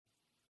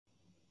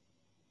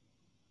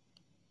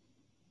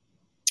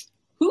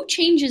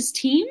changes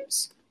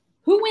teams?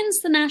 Who wins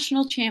the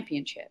national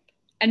championship?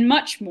 And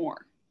much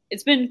more.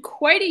 It's been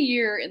quite a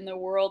year in the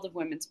world of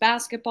women's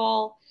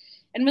basketball,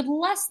 and with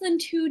less than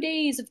 2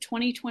 days of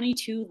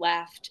 2022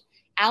 left,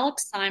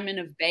 Alex Simon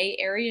of Bay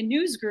Area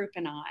News Group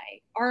and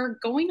I are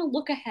going to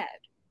look ahead.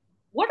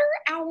 What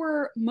are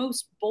our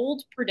most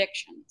bold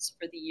predictions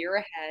for the year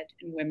ahead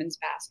in women's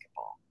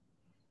basketball?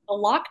 The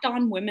Locked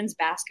On Women's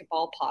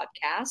Basketball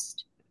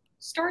podcast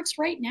starts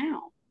right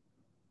now.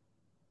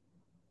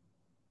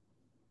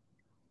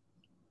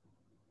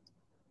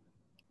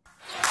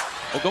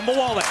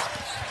 Ogunbowale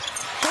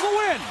for the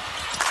win.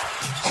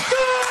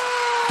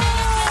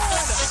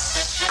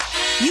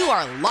 Good! You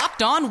are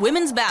Locked On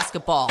Women's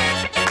Basketball,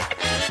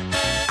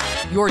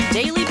 your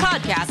daily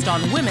podcast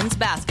on women's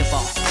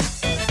basketball.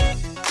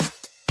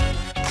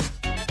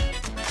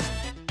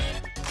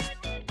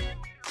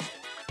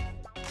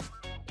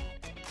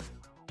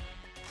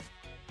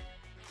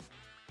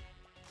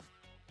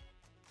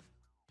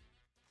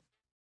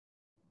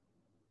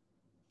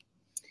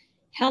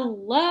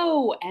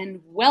 Hello and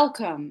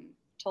welcome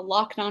to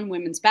Locked On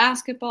Women's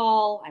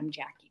Basketball. I'm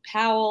Jackie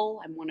Powell.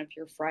 I'm one of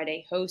your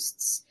Friday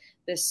hosts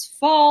this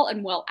fall,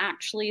 and well,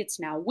 actually, it's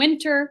now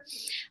winter.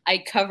 I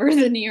cover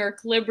the New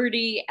York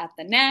Liberty at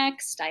The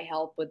Next. I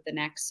help with The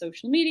Next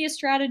social media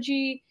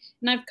strategy,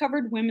 and I've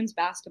covered women's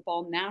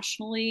basketball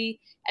nationally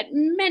at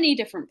many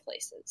different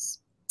places.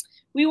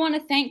 We want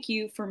to thank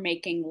you for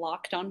making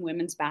Locked On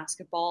Women's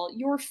Basketball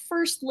your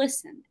first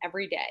listen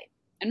every day.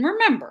 And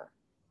remember,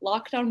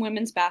 Locked On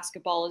Women's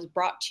Basketball is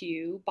brought to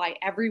you by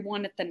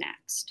everyone at The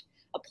Next,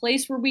 a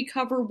place where we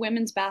cover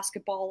women's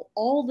basketball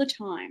all the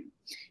time,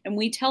 and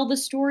we tell the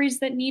stories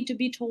that need to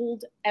be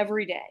told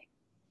every day.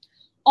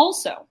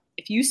 Also,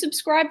 if you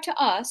subscribe to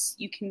us,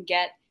 you can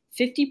get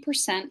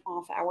 50%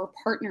 off our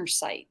partner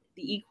site,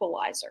 The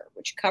Equalizer,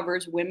 which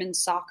covers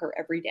women's soccer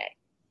every day.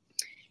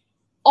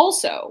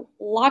 Also,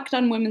 Locked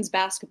On Women's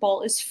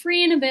Basketball is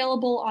free and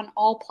available on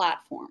all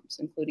platforms,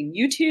 including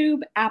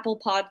YouTube, Apple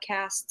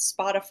Podcasts,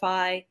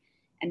 Spotify,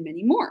 and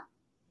many more.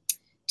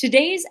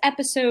 Today's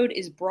episode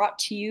is brought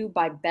to you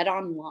by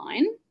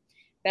BetOnline.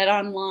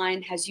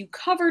 BetOnline has you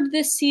covered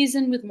this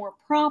season with more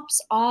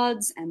props,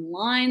 odds, and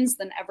lines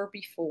than ever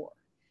before.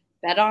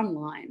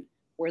 BetOnline,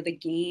 where the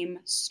game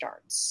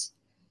starts.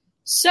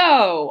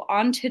 So,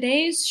 on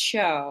today's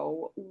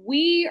show,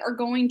 we are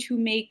going to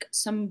make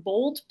some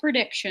bold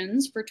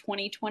predictions for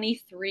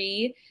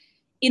 2023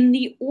 in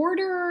the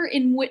order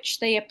in which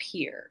they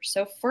appear.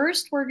 So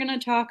first, we're going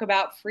to talk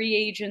about free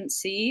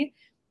agency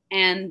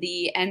and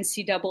the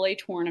NCAA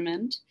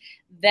tournament.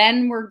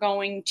 Then we're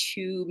going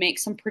to make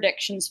some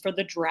predictions for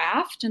the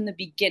draft and the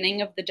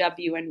beginning of the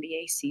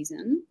WNBA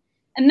season.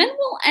 And then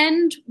we'll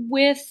end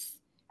with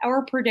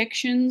our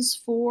predictions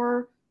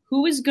for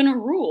who is going to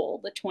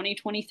rule the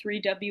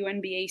 2023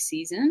 WNBA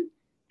season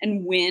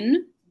and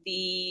win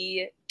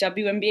the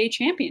WNBA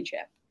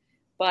championship.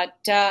 But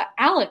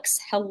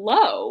Alex,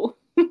 hello.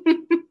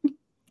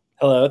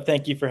 Hello.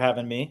 Thank you for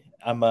having me.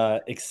 I'm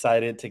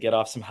excited to get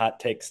off some hot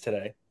takes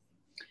today.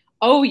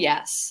 Oh,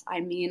 yes. I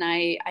mean,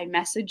 I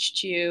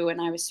messaged you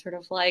and I was sort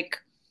of like,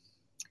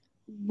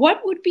 what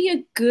would be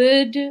a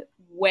good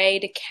way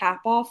to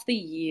cap off the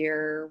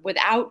year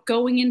without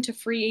going into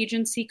free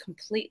agency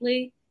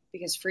completely?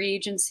 Because free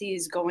agency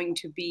is going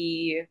to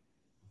be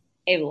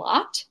a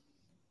lot.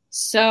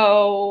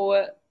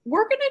 So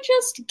we're going to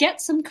just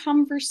get some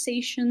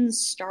conversations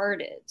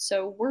started.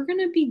 So we're going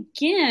to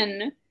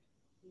begin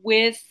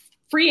with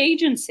free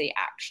agency,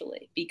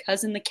 actually,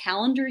 because in the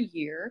calendar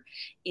year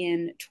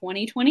in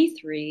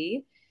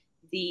 2023,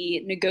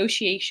 the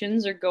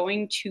negotiations are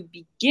going to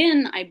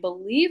begin, I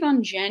believe,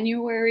 on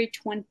January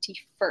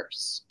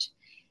 21st.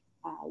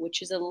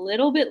 Which is a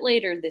little bit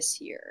later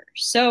this year.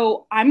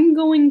 So I'm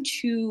going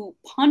to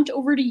punt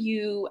over to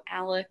you,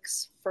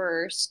 Alex,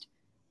 first.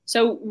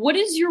 So what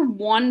is your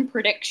one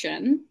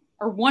prediction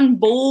or one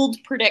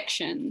bold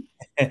prediction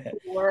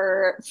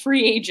for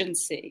free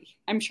agency?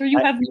 I'm sure you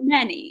have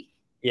many.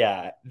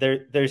 Yeah,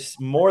 there's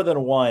more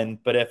than one,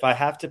 but if I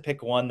have to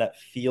pick one that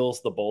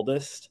feels the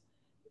boldest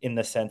in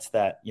the sense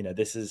that,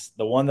 this is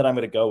the one that I'm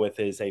going to go with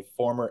is a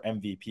former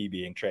MVP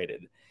being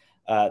traded.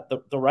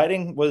 The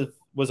writing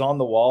was on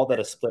the wall that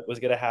a split was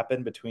going to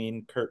happen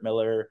between Curt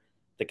Miller,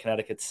 the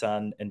Connecticut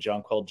Sun, and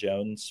Jonquel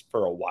Jones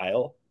for a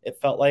while. It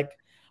felt like,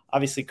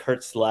 obviously,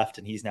 Curt's left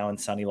and he's now in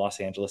sunny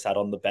Los Angeles out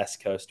on the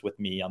best coast with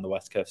me on the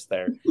west coast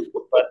there.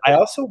 But I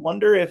also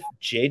wonder if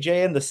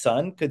JJ and the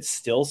Sun could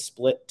still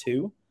split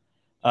too.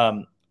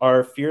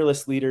 Our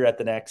fearless leader at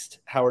The Next,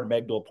 Howard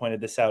Megdal, pointed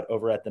this out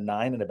over at the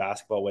 9 in a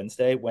Basketball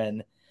Wednesday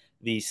when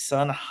the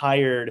Sun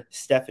hired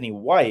Stephanie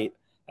White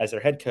as their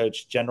head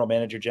coach. General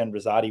manager Jen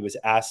Rosati was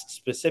asked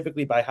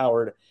specifically by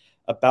Howard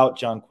about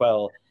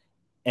Jonquel,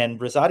 and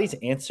Rosati's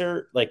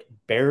answer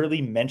barely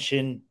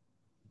mentioned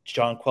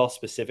Jonquel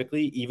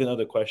specifically, even though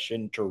the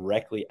question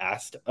directly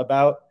asked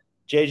about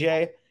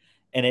JJ.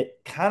 And it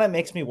kind of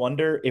makes me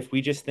wonder if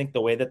we just think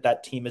the way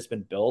that team has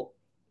been built,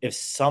 if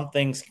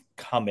something's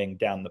coming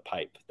down the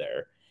pipe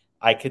there.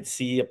 I could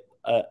see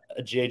a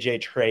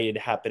JJ trade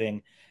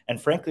happening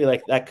And frankly,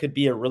 like that could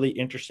be a really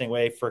interesting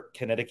way for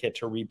Connecticut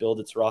to rebuild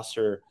its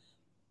roster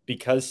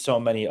because so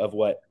many of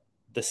what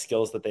the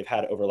skills that they've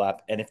had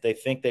overlap. And if they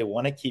think they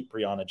want to keep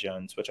Brianna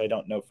Jones, which I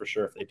don't know for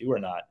sure if they do or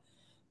not,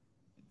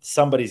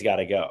 somebody's got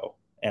to go.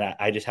 And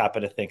I just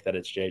happen to think that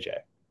it's JJ.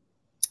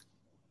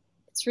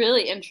 It's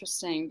really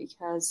interesting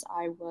because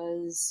I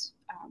was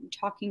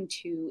talking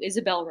to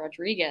Isabel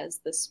Rodriguez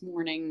this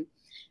morning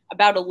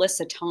about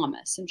Alyssa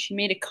Thomas, and she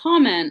made a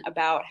comment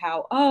about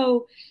how,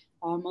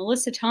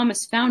 Alyssa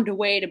Thomas found a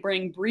way to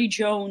bring Bree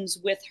Jones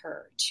with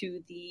her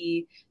to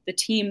the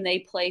team they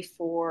play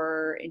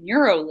for in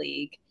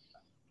EuroLeague.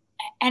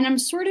 And I'm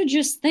sort of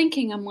just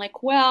thinking, I'm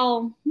like,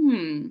 well,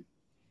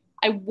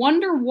 I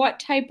wonder what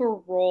type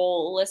of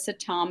role Alyssa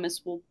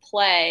Thomas will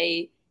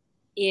play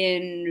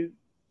in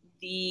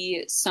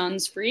the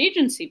Suns' free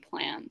agency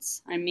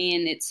plans. I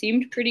mean, it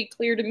seemed pretty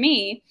clear to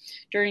me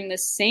during the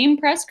same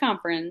press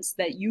conference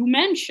that you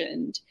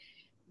mentioned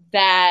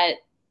that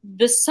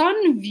the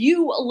Sun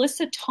view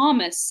Alyssa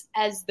Thomas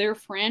as their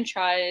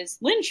franchise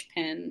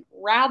linchpin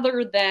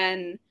rather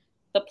than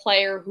the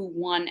player who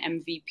won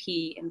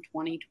MVP in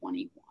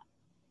 2021.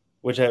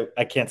 Which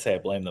I can't say I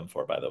blame them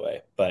for, by the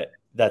way, but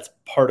that's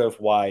part of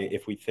why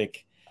if we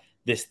think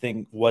this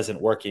thing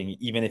wasn't working,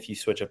 even if you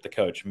switch up the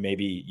coach,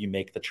 maybe you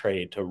make the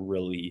trade to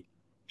really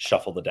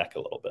shuffle the deck a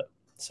little bit.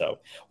 So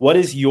what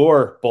is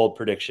your bold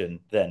prediction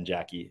then,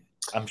 Jackie?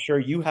 I'm sure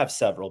you have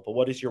several, but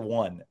what is your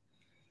one?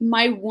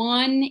 My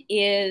one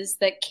is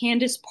that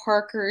Candace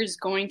Parker is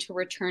going to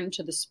return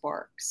to the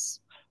Sparks.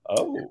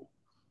 Oh.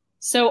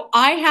 So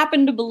I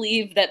happen to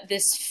believe that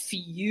this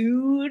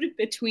feud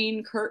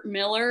between Curt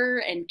Miller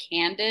and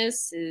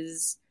Candace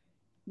is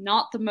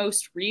not the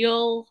most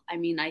real. I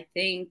mean, I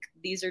think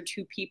these are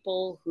two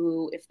people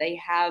who, if they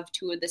have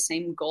two of the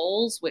same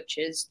goals, which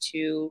is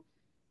to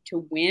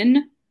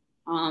win,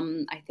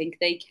 I think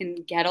they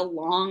can get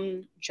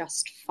along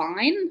just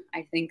fine.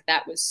 I think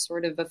that was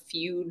sort of a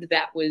feud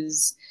that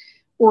was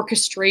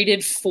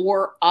orchestrated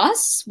for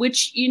us,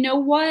 which, you know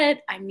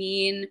what? I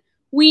mean,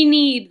 we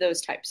need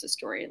those types of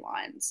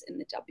storylines in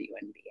the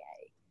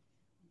WNBA.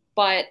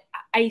 But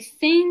I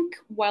think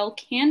while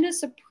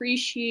Candace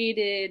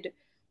appreciated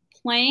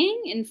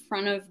playing in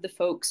front of the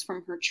folks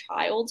from her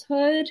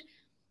childhood,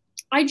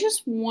 I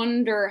just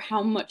wonder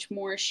how much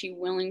more is she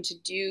willing to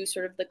do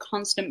sort of the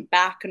constant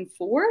back and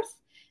forth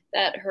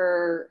that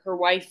her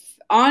wife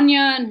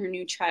Anya and her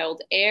new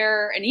child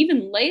Air and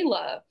even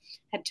Layla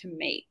had to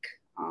make.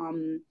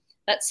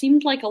 That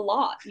seemed like a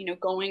lot,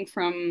 going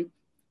from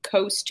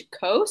coast to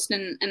coast.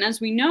 And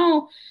as we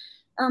know,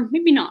 or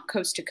maybe not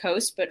coast to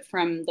coast, but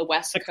from the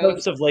West Coast. The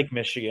coast of Lake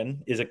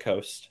Michigan is a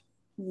coast.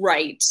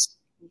 Right.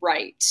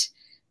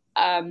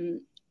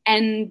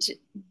 And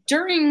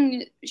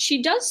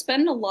she does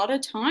spend a lot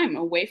of time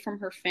away from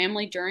her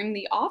family during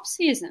the off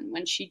season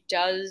when she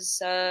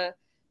does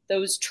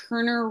those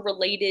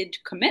Turner-related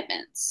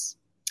commitments.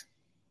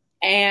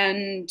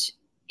 And,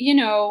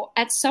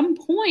 at some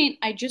point,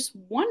 I just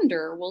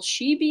wonder, will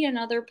she be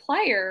another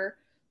player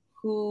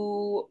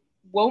who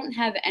won't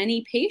have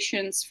any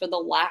patience for the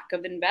lack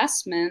of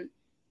investment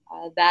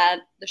that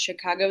the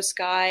Chicago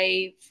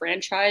Sky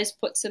franchise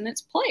puts in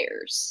its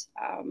players?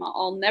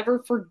 I'll never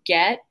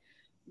forget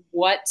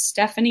what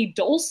Stephanie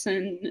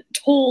Dolson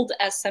told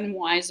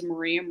SNY's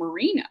Maria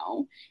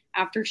Marino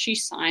after she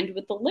signed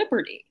with the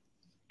Liberty.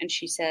 And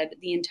she said,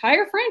 the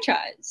entire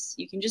franchise,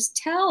 you can just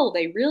tell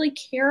they really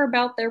care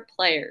about their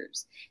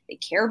players. They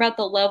care about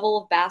the level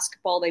of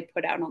basketball they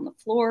put out on the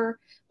floor,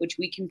 which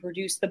we can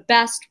produce the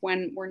best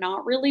when we're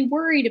not really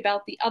worried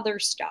about the other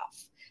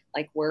stuff,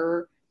 like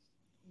where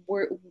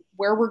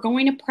we're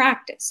going to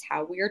practice,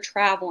 how we are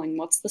traveling,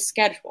 what's the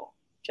schedule,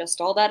 just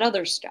all that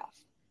other stuff.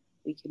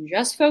 We can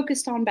just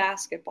focus on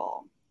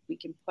basketball. We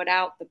can put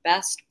out the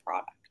best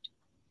product.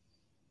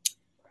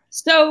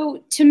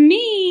 So to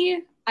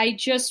me, I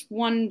just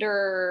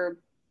wonder,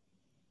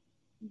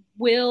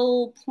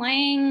 is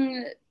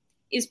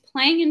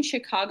playing in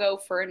Chicago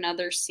for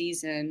another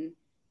season,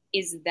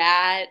 is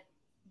that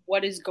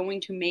what is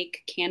going to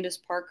make Candace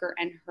Parker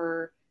and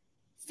her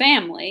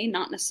family,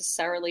 not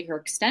necessarily her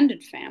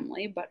extended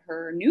family, but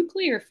her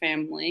nuclear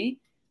family,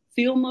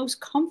 feel most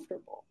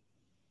comfortable?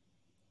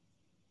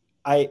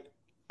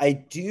 I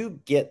do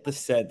get the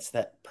sense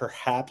that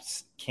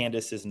perhaps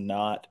Candace is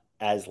not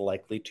as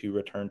likely to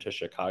return to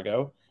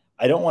Chicago.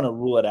 I don't want to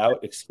rule it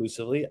out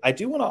exclusively. I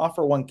do want to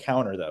offer one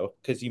counter, though,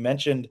 because you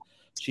mentioned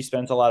she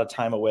spends a lot of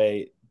time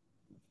away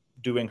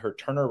doing her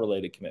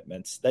Turner-related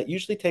commitments. That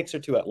usually takes her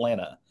to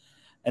Atlanta.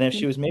 And if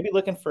she was maybe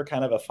looking for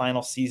kind of a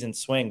final season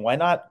swing, why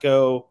not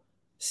go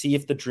see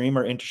if the Dream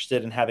are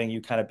interested in having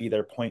you kind of be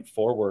their point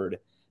forward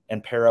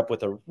and pair up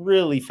with a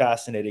really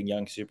fascinating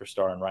young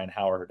superstar in Ryan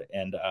Howard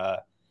and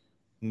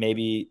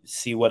maybe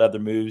see what other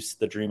moves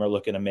the Dream are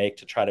looking to make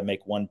to try to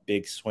make one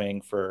big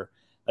swing for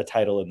a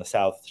title in the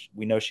South.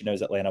 We know she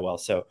knows Atlanta well.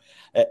 So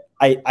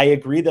I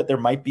agree that there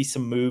might be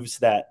some moves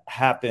that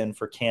happen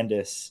for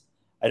Candace.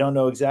 I don't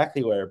know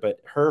exactly where, but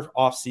her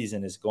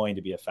offseason is going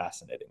to be a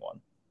fascinating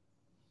one.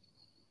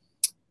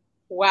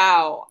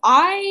 Wow.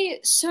 I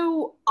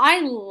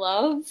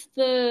love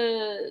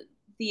the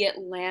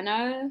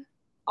Atlanta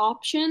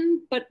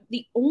option, but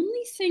the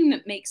only thing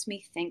that makes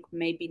me think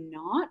maybe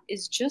not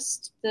is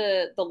just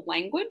the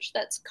language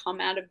that's come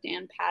out of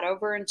Dan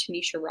Padover and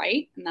Tanisha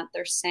Wright, and that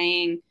they're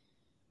saying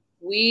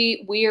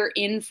we are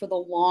in for the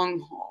long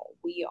haul.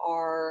 We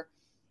are,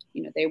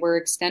 they were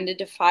extended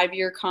to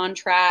 5-year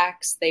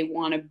contracts. They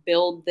want to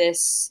build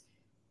this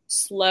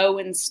slow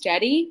and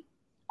steady.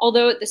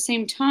 Although at the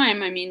same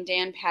time, I mean,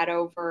 Dan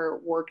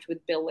Padover worked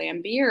with Bill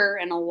Laimbeer,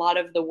 and a lot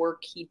of the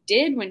work he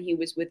did when he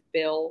was with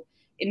Bill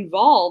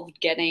involved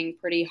getting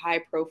pretty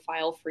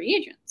high-profile free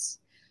agents.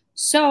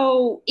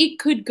 So it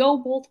could go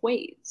both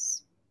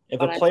ways.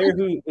 If a player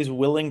who is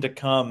willing to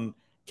come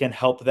can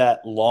help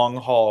that long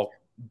haul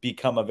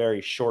become a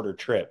very shorter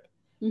trip,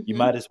 you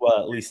might as well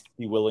at least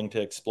be willing to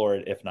explore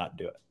it, if not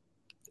do it.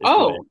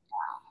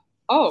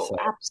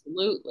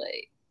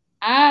 Absolutely.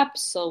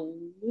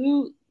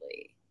 Absolutely.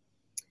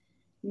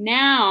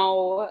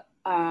 Now,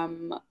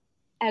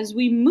 as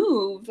we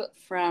move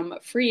from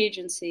free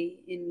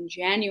agency in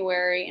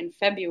January and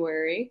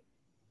February,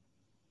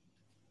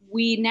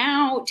 we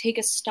now take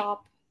a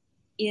stop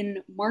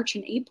in March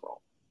and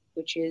April,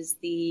 which is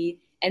the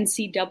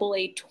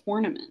NCAA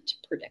tournament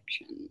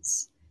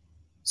predictions.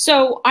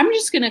 So I'm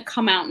just going to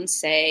come out and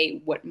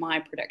say what my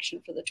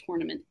prediction for the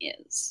tournament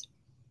is.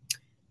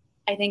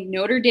 I think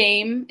Notre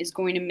Dame is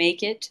going to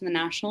make it to the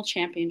national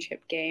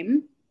championship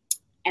game.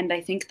 And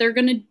I think they're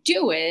going to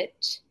do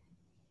it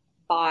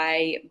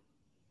by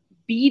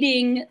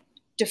beating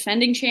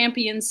defending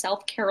champion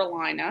South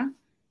Carolina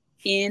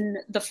in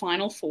the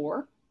Final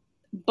Four.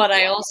 But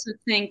I also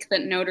think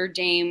that Notre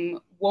Dame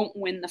won't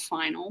win the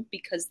final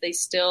because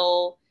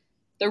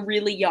they're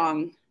really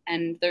young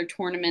and their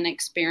tournament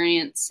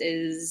experience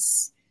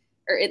is,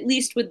 or at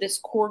least with this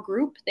core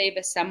group they've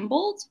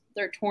assembled,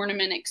 their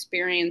tournament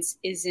experience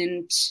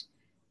isn't,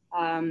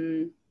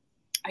 I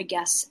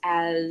guess,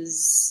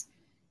 as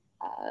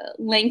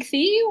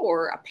lengthy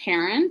or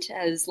apparent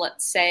as,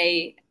 let's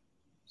say,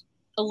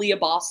 Aaliyah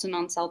Boston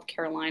on South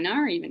Carolina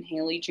or even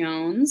Haley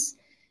Jones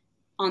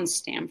on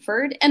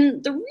Stanford.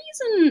 And the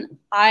reason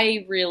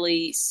I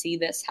really see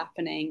this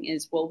happening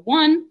is, well,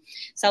 one,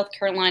 South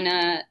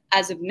Carolina,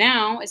 as of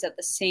now, is at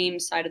the same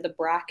side of the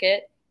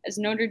bracket as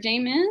Notre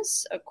Dame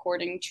is,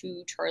 according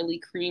to Charlie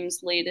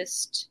Cream's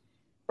latest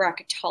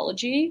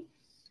bracketology.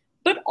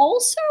 But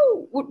also,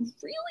 what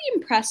really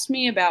impressed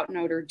me about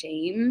Notre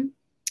Dame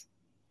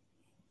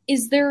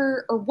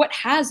what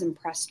has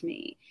impressed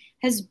me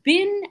has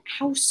been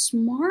how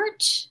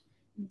smart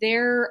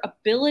their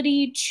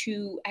ability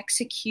to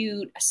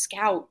execute a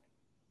scout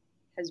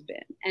has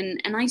been.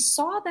 And I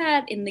saw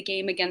that in the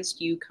game against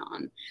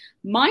UConn.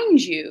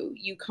 Mind you,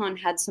 UConn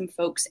had some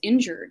folks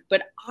injured,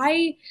 but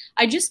I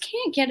just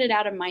can't get it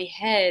out of my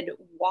head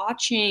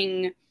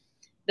watching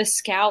the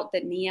scout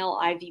that Niele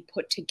Ivey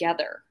put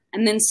together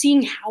and then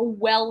seeing how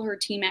well her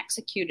team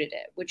executed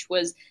it, which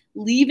was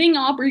leaving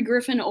Aubrey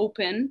Griffin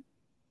open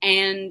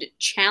and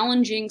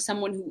challenging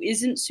someone who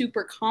isn't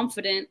super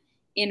confident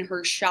in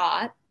her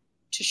shot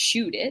to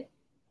shoot it.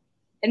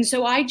 And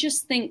so I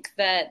just think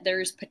that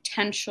there's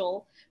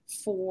potential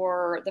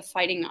for the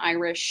Fighting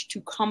Irish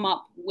to come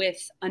up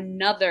with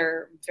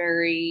another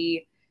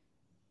very,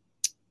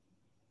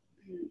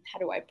 how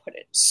do I put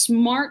it,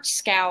 smart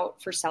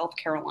scout for South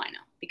Carolina,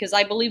 because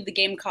I believe the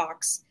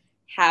Gamecocks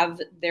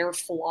have their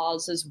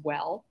flaws as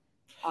well.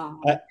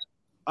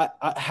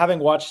 Having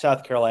watched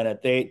South Carolina,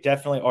 they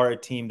definitely are a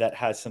team that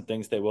has some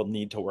things they will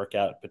need to work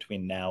out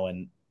between now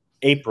and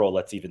April,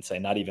 let's even say,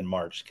 not even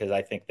March, because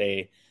I think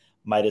they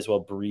might as well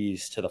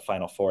breeze to the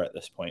Final Four at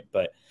this point.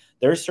 But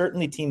there are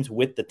certainly teams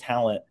with the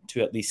talent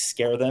to at least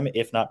scare them,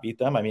 if not beat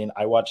them. I mean,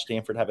 I watched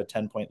Stanford have a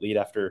 10-point lead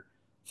after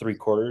 3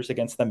 quarters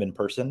against them in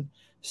person.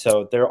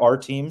 So there are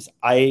teams.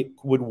 I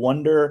would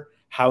wonder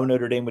how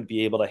Notre Dame would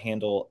be able to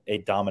handle a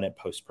dominant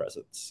post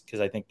presence, because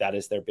I think that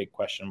is their big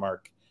question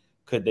mark.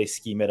 Could they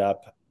scheme it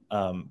up?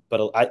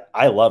 But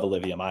I love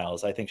Olivia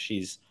Miles. I think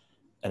she's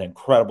an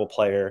incredible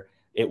player.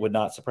 It would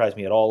not surprise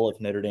me at all if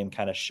Notre Dame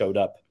kind of showed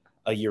up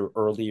a year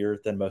earlier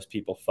than most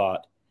people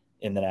thought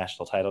in the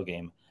national title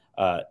game.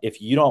 If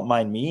you don't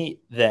mind me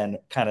then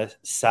kind of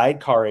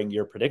sidecarring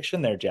your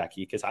prediction there,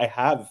 Jackie, because I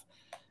have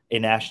a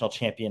national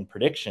champion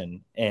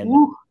prediction, and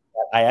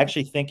I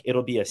actually think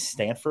it'll be a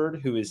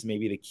Stanford who is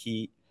maybe the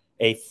key,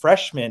 a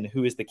freshman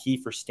who is the key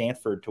for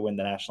Stanford to win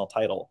the national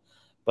title.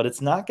 But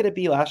it's not going to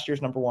be last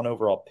year's number 1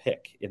 overall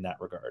pick in that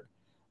regard.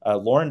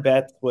 Lauren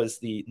Betts was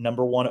the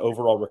number 1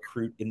 overall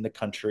recruit in the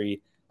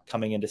country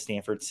coming into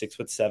Stanford,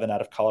 6'7" out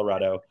of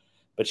Colorado.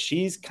 But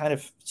she's kind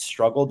of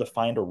struggled to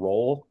find a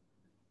role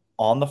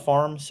on the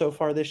farm so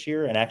far this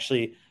year. And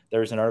actually,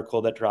 there's an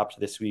article that dropped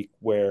this week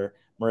where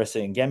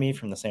Marissa Ngemi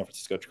from the San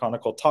Francisco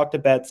Chronicle talked to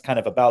Betts kind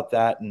of about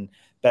that. And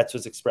Betts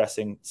was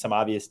expressing some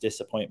obvious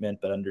disappointment,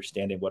 but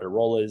understanding what her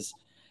role is.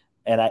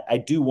 And I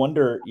do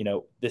wonder,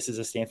 this is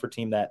a Stanford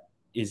team that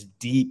is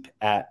deep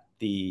at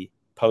the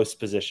post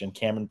position.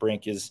 Cameron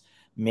Brink is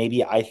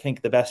maybe, I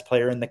think, the best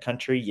player in the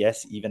country.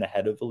 Yes, even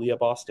ahead of Aaliyah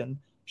Boston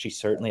She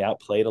certainly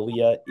outplayed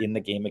Aaliyah in the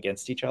game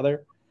against each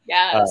other.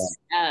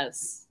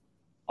 Yes.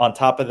 On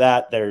top of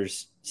that,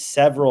 there's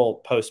several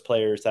post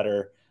players that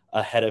are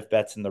ahead of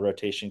Betts in the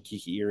rotation.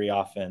 Kiki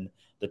Iriafen,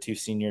 the two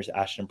seniors,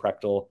 Ashton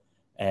Prechtel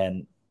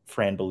and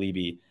Fran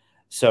Belibi.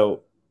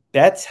 So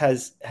Betts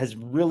has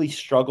really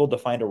struggled to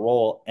find a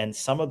role, and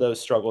some of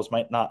those struggles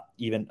might not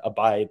even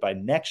abide by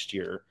next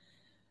year.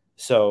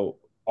 So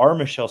our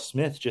Michelle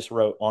Smith just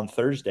wrote on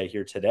Thursday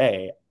here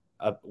today,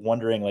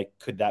 wondering, like,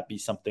 could that be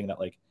something that,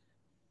 like,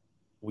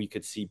 we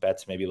could see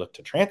Betts maybe look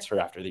to transfer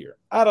after the year?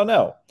 I don't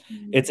know.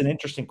 It's an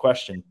interesting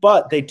question,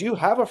 but they do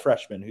have a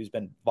freshman who's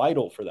been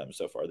vital for them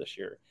so far this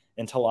year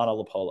in Talana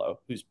Lopolo,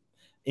 who's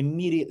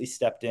immediately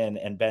stepped in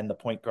and been the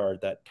point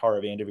guard that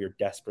Tara Vanderveer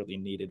desperately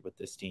needed with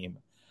this team.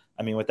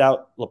 I mean,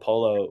 without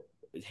Lopolo,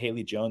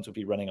 Haley Jones would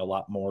be running a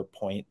lot more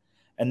point,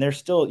 and there's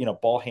still,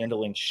 ball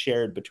handling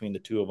shared between the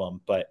two of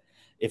them. But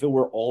if it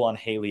were all on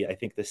Haley, I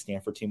think the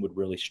Stanford team would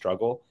really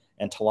struggle.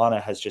 And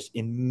Talana has just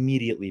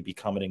immediately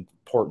become an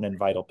important and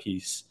vital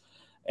piece.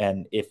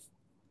 And if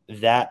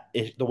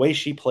the way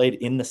she played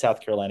in the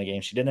South Carolina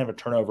game, she didn't have a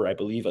turnover, I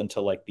believe,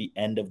 until like the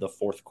end of the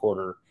fourth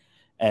quarter,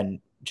 and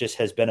just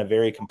has been a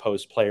very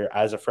composed player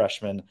as a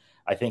freshman.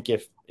 I think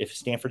if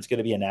Stanford's going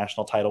to be a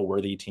national title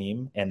worthy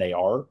team, and they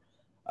are,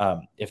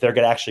 if they're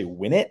going to actually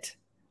win it,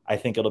 I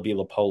think it'll be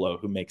Lopolo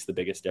who makes the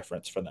biggest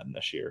difference for them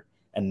this year,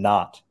 and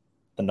not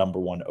the number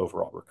one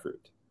overall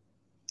recruit.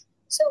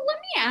 So let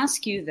me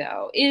ask you,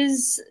 though,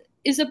 is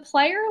a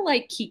player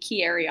like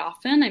Kiki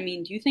Iriafen, I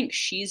mean, do you think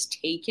she's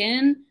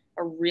taken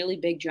a really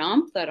big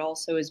jump that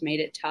also has made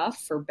it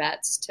tough for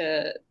Betts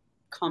to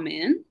come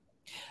in?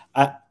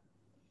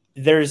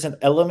 There's an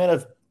element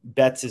of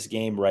Betts'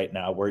 game right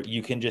now where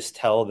you can just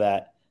tell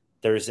that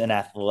there's an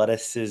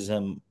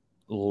athleticism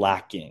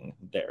lacking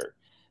there.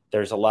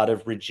 There's a lot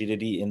of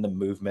rigidity in the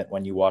movement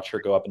when you watch her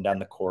go up and down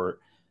the court.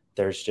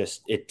 There's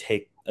just,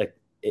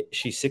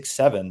 she's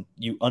 6'7".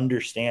 You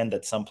understand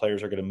that some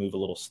players are going to move a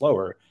little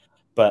slower,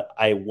 but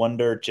I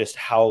wonder just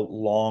how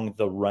long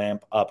the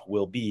ramp up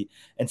will be.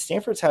 And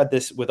Stanford's had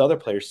this with other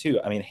players too.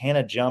 I mean,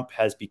 Hannah Jump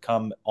has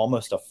become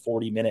almost a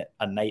 40-minute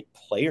a night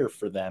player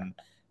for them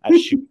at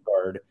shoot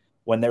guard,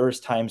 when there was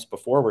times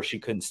before where she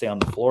couldn't stay on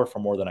the floor for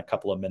more than a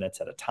couple of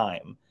minutes at a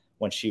time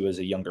when she was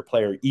a younger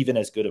player, even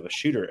as good of a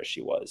shooter as she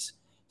was.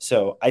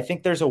 So I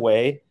think there's a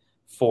way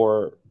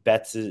for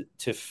Betts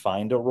to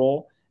find a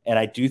role. And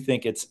I do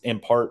think it's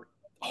in part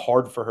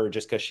hard for her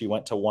just because she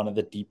went to one of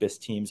the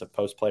deepest teams of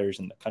post players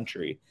in the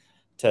country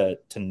to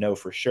know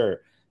for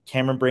sure.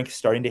 Cameron Brink is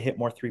starting to hit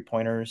more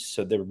 3-pointers,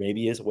 so there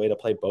maybe is a way to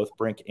play both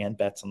Brink and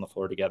Betts on the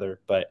floor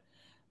together. But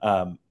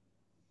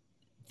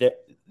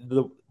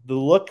the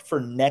look for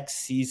next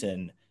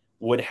season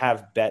would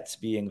have Betts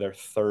being their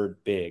third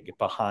big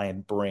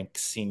behind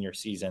Brink's senior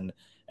season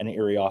and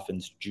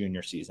Iriafen's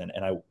junior season.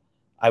 And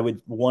I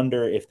would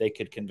wonder if they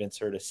could convince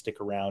her to stick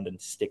around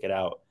and stick it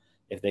out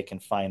if they can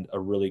find a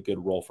really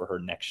good role for her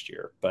next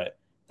year. But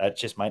that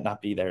just might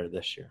not be there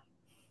this year.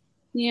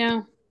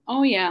 Yeah.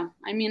 Oh, yeah.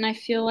 I mean, I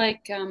feel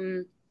like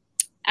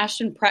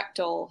Ashton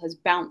Prechtel has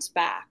bounced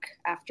back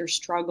after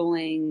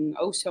struggling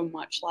so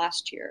much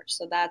last year.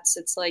 So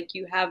it's like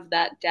you have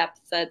that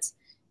depth that's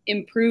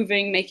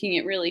improving, making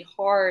it really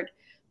hard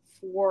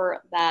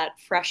for that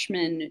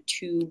freshman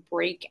to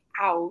break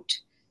out.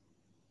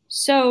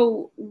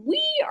 So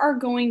we are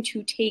going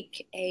to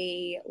take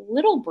a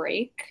little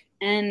break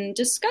and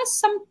discuss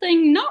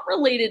something not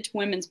related to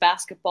women's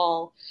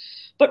basketball,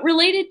 but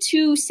related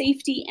to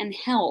safety and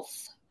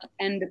health.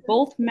 And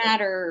both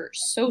matter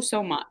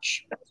so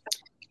much.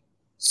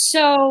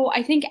 So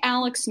I think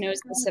Alex knows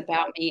this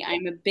about me.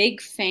 I'm a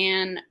big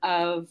fan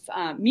of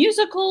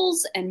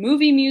musicals and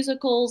movie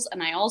musicals,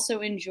 and I also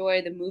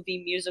enjoy the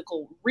movie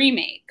musical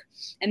remake.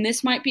 And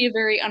this might be a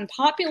very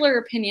unpopular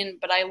opinion,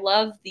 but I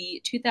love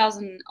the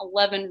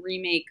 2011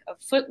 remake of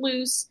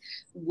Footloose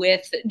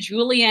with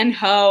Julianne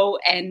Hough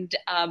and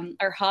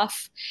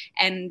Huff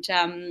and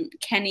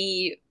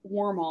Kenny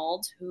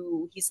Wormald,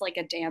 who he's like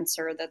a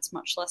dancer that's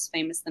much less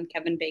famous than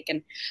Kevin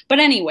Bacon. But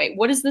anyway,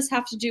 what does this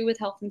have to do with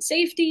health and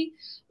safety?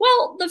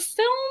 Well, the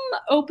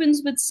film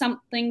opens with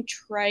something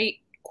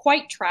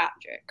quite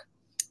tragic.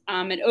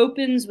 It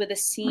opens with a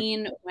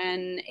scene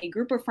when a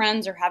group of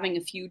friends are having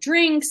a few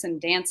drinks and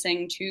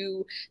dancing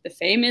to the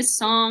famous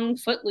song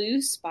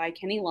Footloose by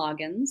Kenny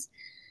Loggins.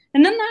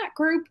 And then that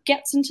group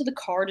gets into the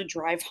car to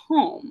drive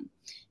home.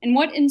 And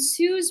what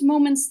ensues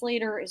moments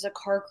later is a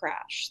car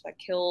crash that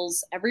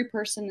kills every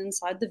person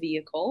inside the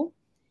vehicle.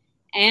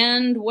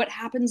 And what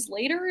happens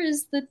later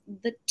is that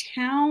the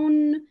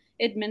town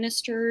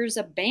administers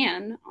a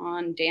ban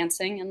on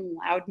dancing and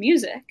loud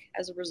music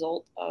as a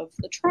result of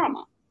the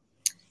trauma.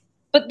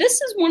 But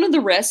this is one of the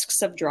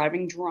risks of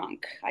driving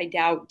drunk. I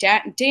doubt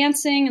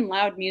dancing and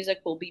loud music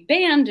will be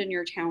banned in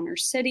your town or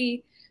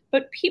city,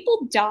 but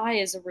people die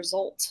as a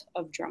result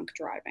of drunk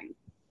driving.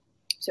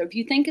 So if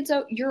you think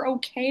you're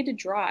okay to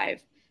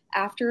drive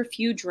after a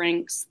few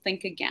drinks,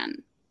 think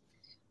again.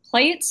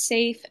 Play it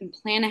safe and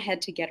plan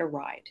ahead to get a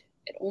ride.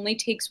 It only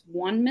takes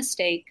one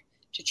mistake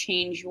to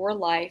change your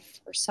life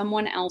or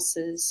someone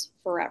else's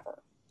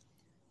forever.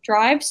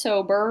 Drive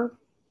sober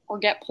or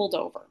get pulled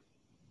over.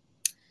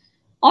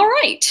 All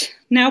right,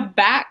 now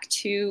back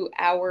to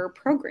our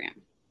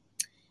program.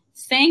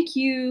 Thank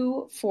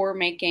you for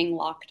making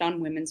Locked On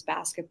Women's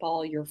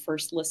Basketball your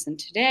first listen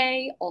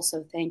today.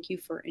 Also, thank you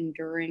for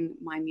enduring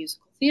my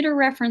musical theater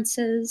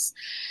references.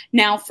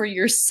 Now, for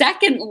your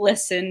second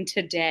listen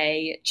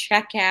today,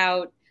 check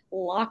out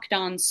Locked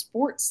On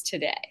Sports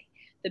Today.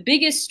 The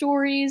biggest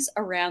stories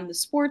around the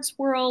sports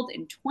world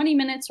in 20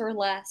 minutes or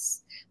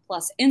less,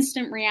 plus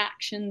instant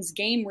reactions,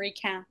 game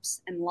recaps,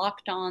 and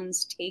Locked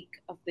On's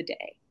take of the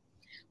day.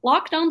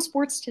 Locked On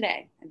Sports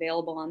Today,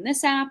 available on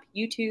this app,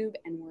 YouTube,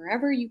 and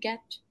wherever you get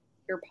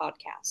your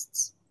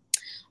podcasts.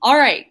 All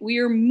right, we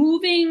are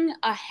moving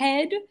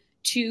ahead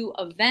to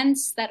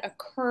events that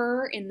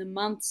occur in the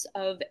months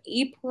of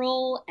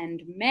April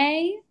and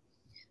May.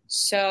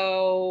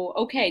 So,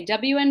 okay,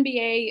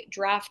 WNBA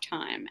draft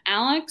time.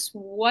 Alex,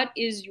 what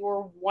is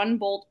your one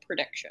bold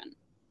prediction?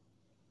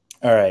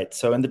 All right,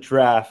 so in the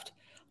draft,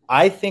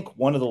 I think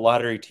one of the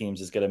lottery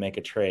teams is going to make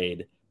a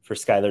trade for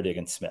Skylar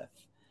Diggins-Smith.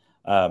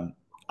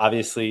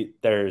 Obviously,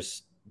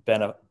 there's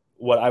been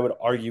what I would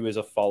argue is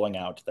a falling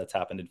out that's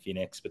happened in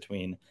Phoenix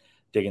between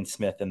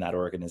Diggins-Smith and that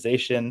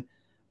organization.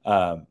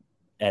 And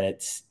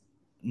it's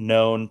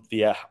known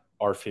via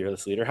our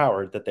fearless leader,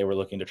 Howard, that they were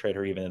looking to trade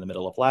her even in the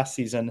middle of last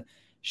season.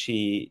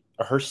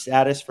 Her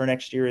status for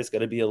next year is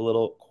going to be a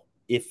little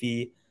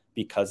iffy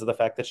because of the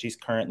fact that she's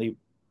currently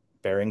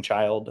bearing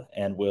child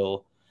and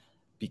will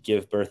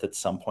give birth at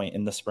some point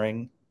in the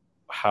spring.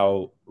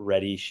 How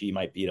ready she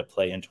might be to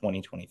play in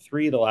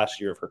 2023, the last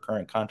year of her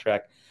current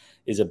contract,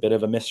 is a bit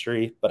of a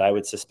mystery, but I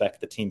would suspect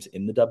the teams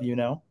in the W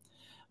know.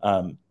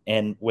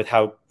 And with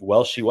how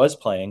well she was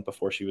playing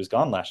before she was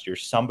gone last year,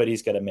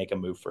 somebody's got to make a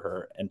move for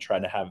her and try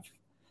to have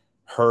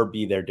her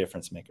be their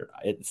difference maker.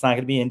 It's not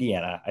going to be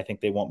Indiana. I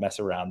think they won't mess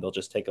around. They'll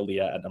just take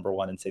Aaliyah at number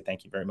 1 and say,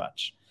 thank you very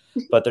much.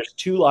 But there's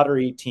 2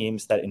 lottery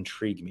teams that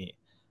intrigue me.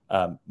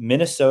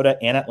 Minnesota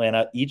and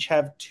Atlanta each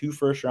have 2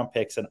 first-round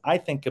picks, and I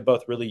think could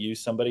both really use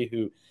somebody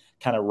who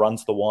kind of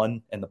runs the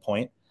 1 and the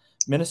point.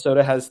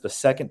 Minnesota has the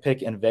 2nd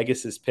pick and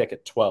Vegas's pick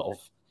at 12,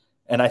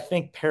 and I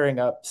think pairing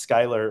up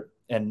Skylar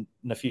and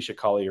Napheesa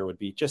Collier would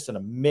be just an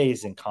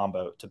amazing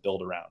combo to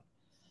build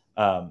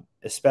around.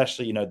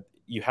 Especially,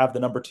 you have the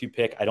number 2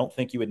 pick. I don't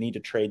think you would need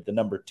to trade the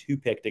number 2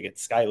 pick to get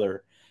Skylar,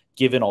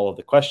 given all of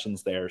the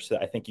questions there. So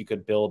I think you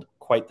could build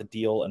quite the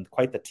deal and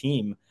quite the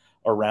team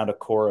around a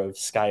core of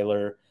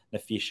Skylar,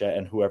 Napheesa,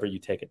 and whoever you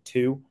take it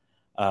to.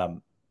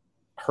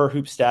 Her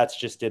Hoop Stats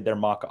just did their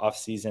mock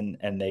offseason,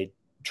 and they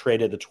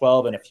traded the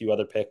 12 and a few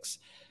other picks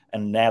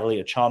and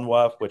Natalie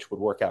Achonwa, which would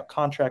work out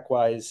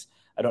contract-wise.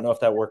 I don't know if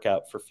that work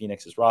out for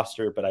Phoenix's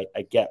roster, but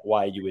I get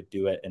why you would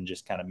do it and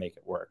just kind of make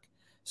it work.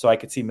 So I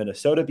could see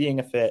Minnesota being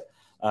a fit.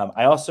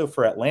 I also,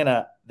 for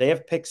Atlanta, they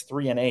have picks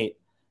 3 and 8,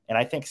 and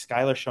I think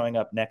Skylar showing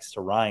up next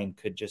to Ryan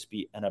could just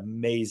be an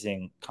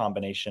amazing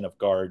combination of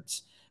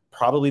guards.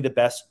 Probably the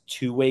best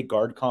 2-way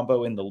guard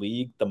combo in the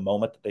league the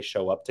moment that they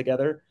show up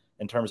together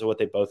in terms of what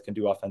they both can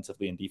do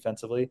offensively and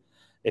defensively.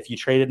 If you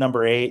traded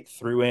number 8,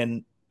 threw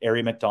in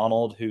Aari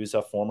McDonald, who's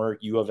a former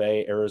U of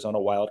A Arizona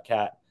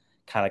Wildcat,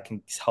 kind of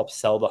can help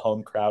sell the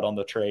home crowd on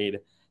the trade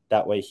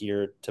that way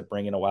here to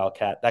bring in a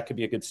Wildcat. That could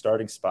be a good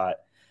starting spot.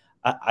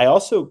 I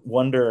also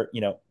wonder,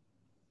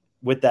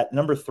 with that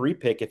number 3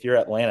 pick, if you're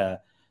Atlanta,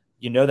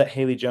 that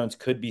Haley Jones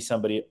could be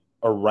somebody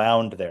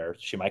around there.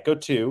 She might go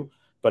 2.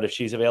 But if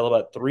she's available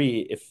at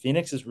 3, if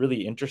Phoenix is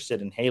really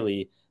interested in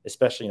Haley,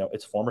 especially,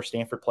 it's former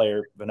Stanford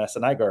player Vanessa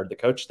Nygaard, the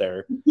coach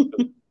there,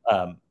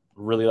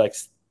 really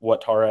likes what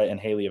Tara and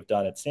Haley have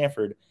done at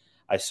Stanford.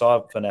 I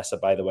saw Vanessa,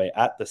 by the way,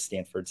 at the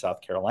Stanford,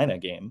 South Carolina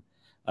game.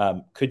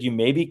 Could you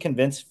maybe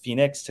convince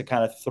Phoenix to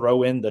kind of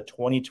throw in the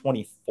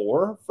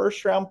 2024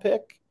 first-round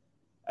pick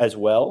as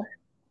well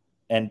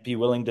and be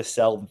willing to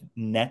sell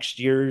next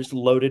year's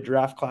loaded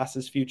draft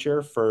class's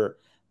future for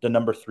the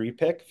number 3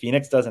 pick?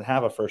 Phoenix doesn't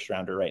have a first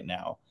rounder right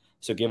now.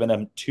 So giving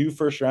them 2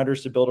 first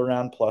rounders to build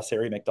around plus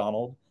Aari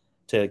McDonald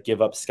to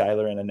give up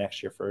Skylar in a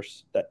next year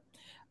first,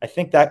 I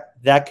think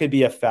that could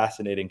be a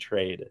fascinating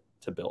trade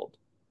to build.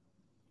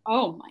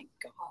 Oh my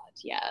God.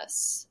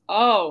 Yes.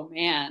 Oh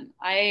man.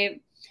 I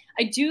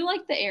do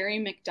like the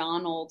Aari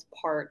McDonald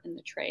part in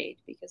the trade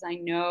because I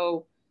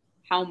know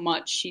how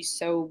much she's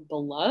so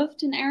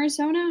beloved in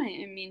Arizona.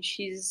 I mean,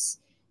 she's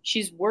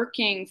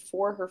working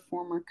for her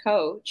former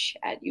coach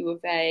at U of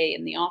A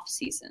in the off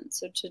season.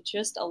 So to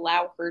just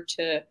allow her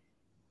to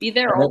be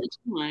there all the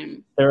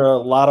time. There are a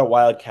lot of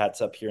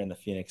Wildcats up here in the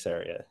Phoenix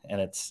area, and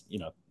it's,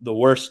 the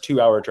worst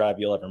 2-hour drive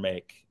you'll ever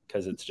make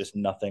because it's just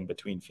nothing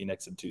between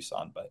Phoenix and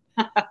Tucson, but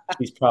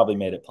she's probably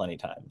made it plenty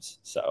times.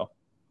 So.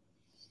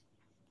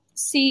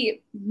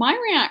 See, my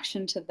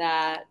reaction to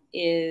that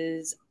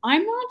is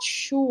I'm not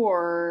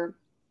sure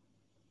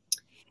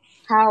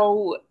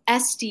how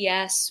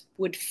SDS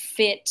would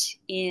fit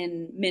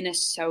in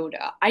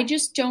Minnesota. I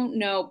just don't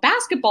know.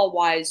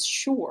 Basketball-wise,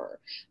 sure.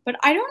 But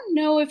I don't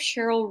know if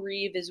Cheryl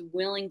Reeve is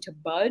willing to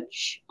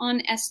budge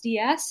on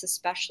SDS,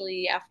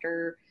 especially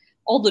after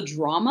all the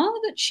drama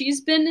that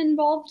she's been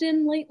involved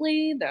in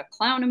lately, the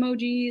clown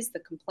emojis, the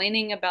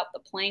complaining about the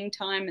playing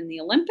time in the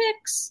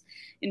Olympics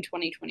in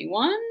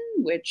 2021,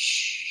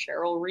 which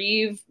Cheryl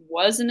Reeve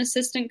was an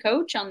assistant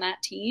coach on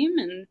that team.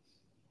 And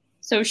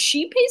so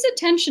she pays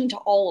attention to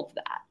all of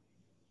that.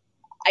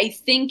 I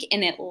think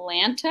in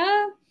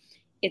Atlanta,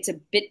 it's a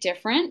bit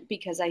different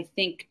because I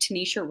think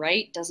Tanisha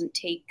Wright doesn't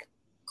take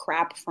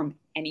crap from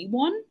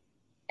anyone.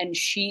 And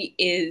she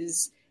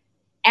is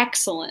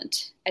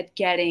excellent at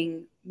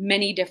getting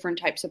many different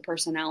types of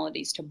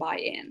personalities to buy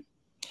in.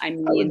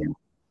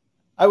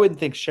 I wouldn't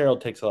think Cheryl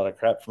takes a lot of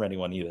crap from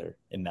anyone either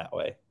in that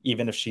way,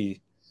 even if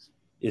she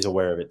is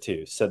aware of it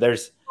too. So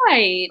there's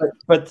right.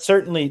 But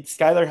certainly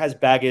Skylar has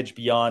baggage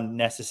beyond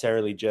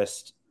necessarily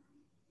just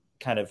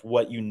kind of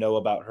what you know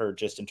about her,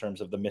 just in terms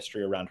of the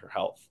mystery around her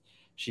health.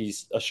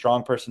 She's a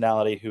strong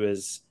personality who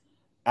has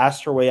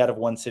asked her way out of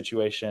one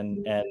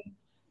situation and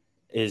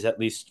is at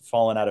least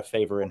fallen out of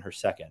favor in her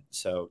second.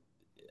 So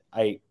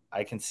I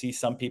can see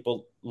some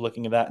people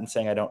looking at that and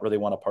saying, I don't really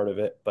want a part of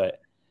it. But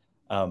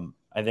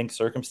I think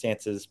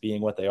circumstances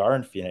being what they are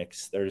in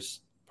Phoenix,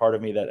 there's part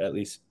of me that at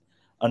least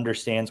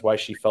understands why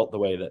she felt the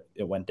way that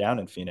it went down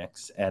in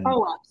Phoenix. And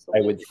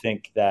I would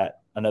think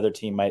that another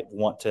team might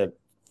want to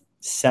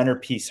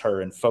centerpiece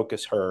her and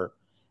focus her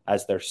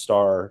as their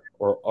star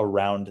or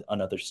around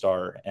another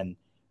star and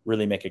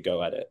really make a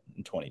go at it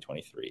in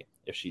 2023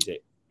 if she's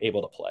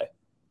able to play.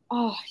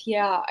 Oh,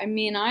 yeah. I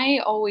mean, I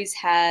always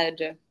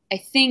had, I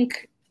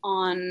think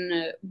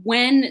on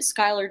when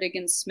Skylar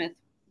Diggins-Smith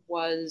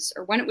was,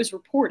 or when it was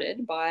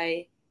reported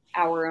by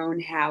our own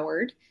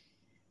Howard,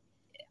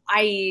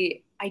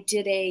 I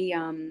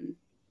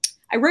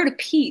wrote a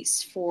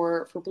piece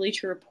for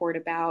Bleacher Report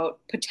about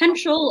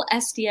potential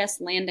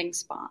SDS landing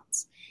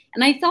spots.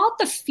 And I thought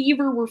the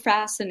Fever were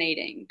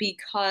fascinating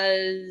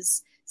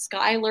because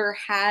Skylar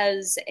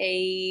has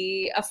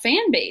a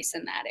fan base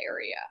in that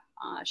area.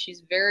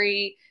 She's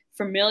very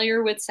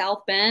familiar with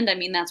South Bend. I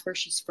mean, that's where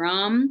she's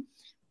from.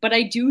 But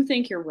I do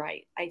think you're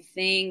right. I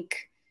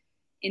think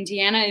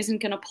Indiana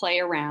isn't going to play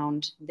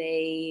around.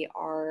 They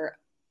are,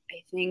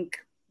 I think,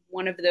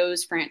 one of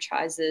those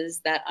franchises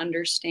that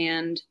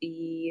understand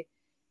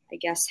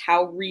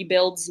how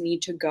rebuilds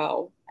need to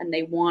go, and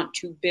they want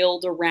to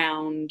build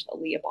around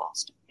Aaliyah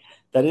Boston.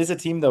 That is a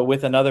team, though,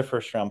 with another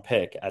first-round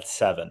pick at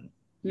 7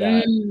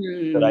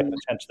 that I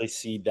potentially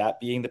see that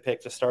being the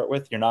pick to start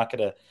with. You're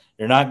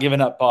not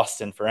giving up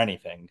Boston for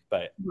anything,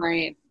 but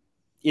right.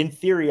 In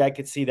theory, I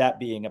could see that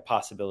being a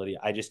possibility.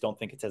 I just don't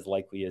think it's as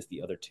likely as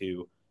the other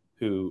two,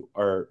 who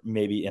are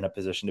maybe in a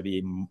position to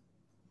be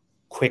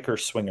quicker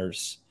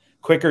swingers,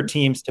 quicker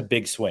teams to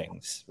big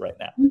swings right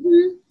now.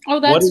 Mm-hmm.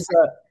 Oh,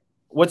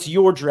 what's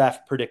your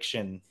draft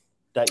prediction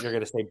that you're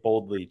going to say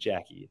boldly,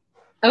 Jackie?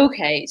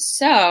 Okay,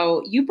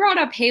 so you brought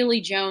up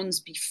Haley Jones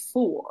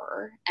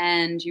before,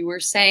 and you were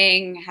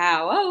saying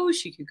how,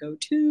 she could go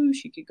 2,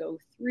 she could go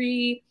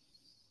 3.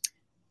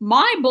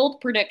 My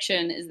bold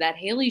prediction is that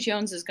Haley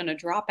Jones is going to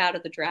drop out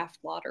of the draft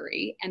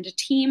lottery, and a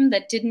team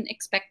that didn't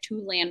expect to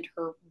land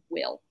her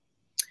will.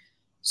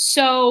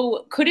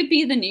 So could it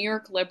be the New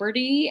York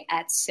Liberty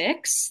at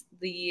 6,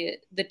 the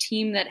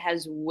team that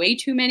has way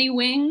too many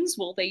wings?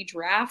 Will they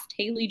draft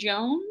Haley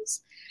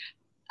Jones?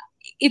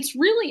 It's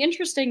really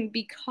interesting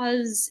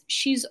because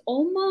she's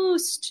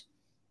almost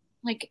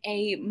like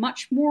a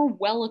much more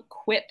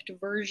well-equipped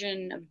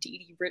version of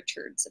DiDi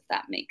Richards, if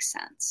that makes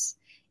sense,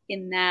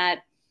 in that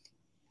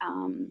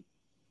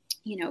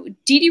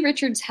DiDi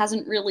Richards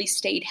hasn't really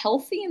stayed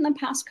healthy in the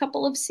past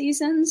couple of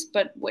seasons,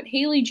 but what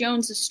Haley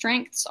Jones's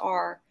strengths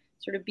are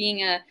sort of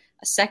being a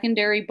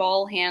secondary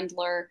ball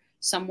handler,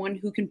 someone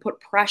who can put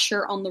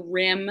pressure on the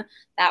rim.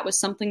 That was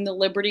something the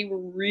Liberty were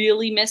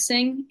really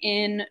missing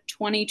in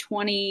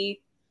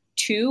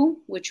 2022,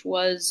 which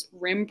was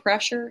rim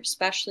pressure,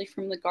 especially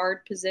from the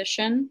guard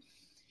position.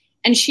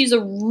 And she's a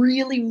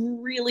really,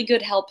 really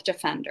good help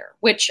defender,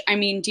 which, I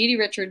mean, DiDi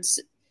Richards,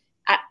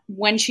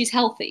 when she's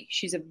healthy,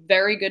 she's a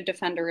very good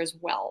defender as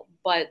well.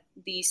 But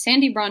the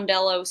Sandy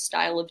Brondello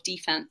style of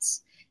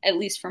defense, at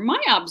least from my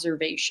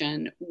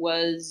observation,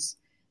 was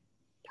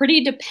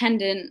pretty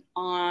dependent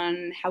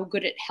on how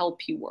good at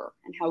help you were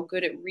and how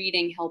good at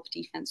reading help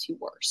defense you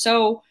were.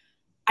 So,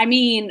 I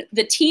mean,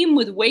 the team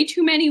with way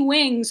too many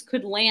wings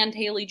could land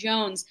Haley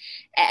Jones.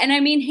 And I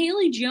mean,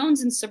 Haley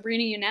Jones and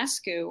Sabrina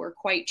Ionescu are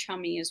quite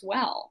chummy as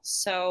well.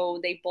 So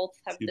they both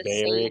have the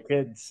Bay Area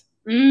kids.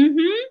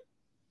 Mm-hmm.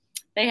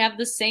 They have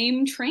the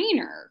same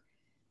trainer.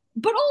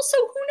 But also,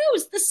 who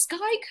knows? The Sky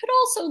could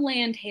also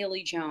land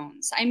Haley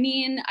Jones. I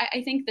mean,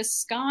 I think the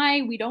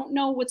Sky, we don't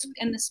know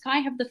and the Sky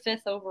have the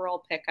 5th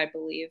overall pick, I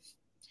believe.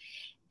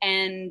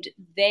 And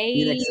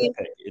Phoenix's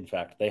pick, in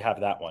fact, they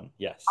have that one.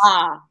 Yes.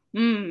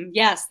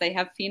 Yes, they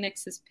have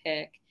Phoenix's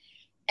pick.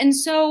 And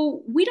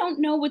so we don't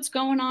know what's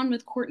going on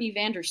with Courtney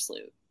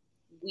Vandersloot.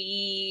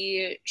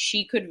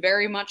 She could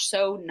very much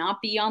so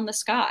not be on the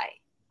Sky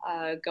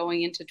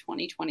going into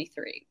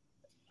 2023.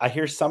 I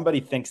hear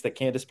somebody thinks that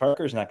Candace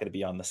Parker is not going to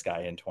be on the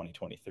Sky in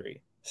 2023.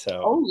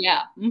 So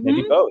yeah,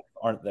 maybe both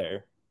aren't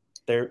there.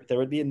 There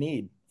would be a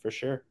need for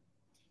sure.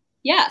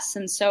 Yes,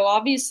 and so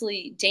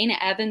obviously Dana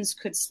Evans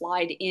could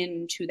slide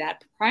into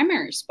that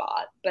primary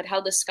spot, but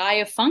how the Sky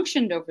have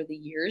functioned over the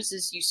years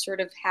is you sort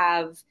of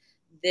have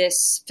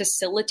this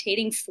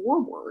facilitating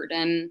forward,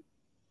 and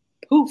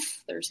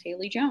poof, there's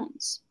Haley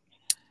Jones.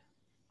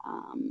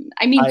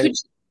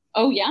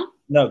 Oh yeah?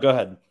 No, go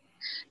ahead.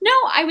 No,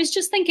 I was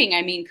just thinking,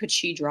 I mean, could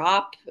she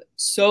drop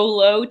so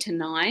low to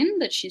 9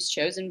 that she's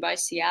chosen by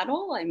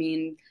Seattle? I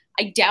mean,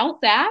 I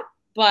doubt that,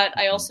 but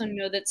I also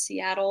know that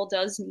Seattle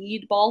does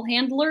need ball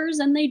handlers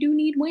and they do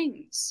need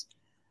wings.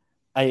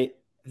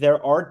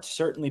 There are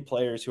certainly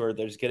players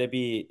there's going to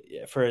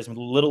be, for as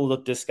little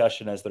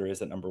discussion as there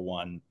is at number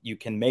 1, you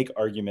can make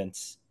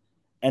arguments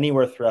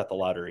anywhere throughout the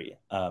lottery.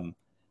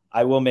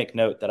 I will make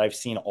note that I've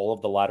seen all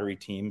of the lottery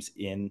teams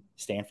in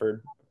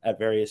Stanford at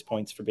various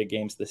points for big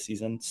games this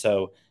season.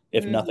 So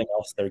if nothing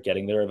else, they're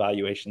getting their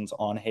evaluations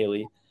on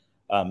Haley.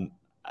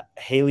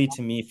 Haley,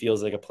 to me,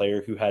 feels like a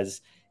player who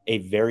has a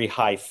very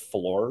high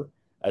floor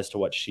as to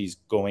what she's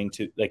going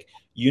to, like,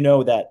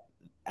 that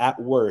at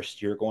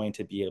worst, you're going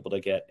to be able to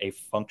get a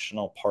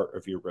functional part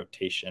of your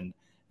rotation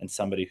and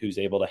somebody who's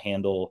able to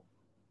handle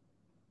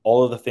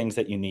all of the things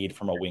that you need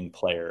from a wing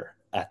player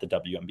at the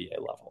WNBA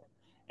level.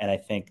 And I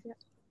think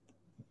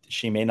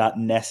she may not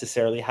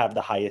necessarily have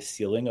the highest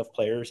ceiling of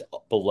players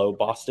below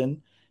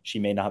Boston. She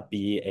may not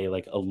be a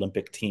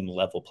Olympic team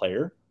level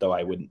player, though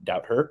I wouldn't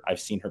doubt her. I've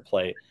seen her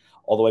play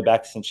all the way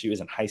back since she was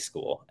in high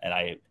school, and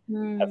I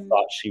have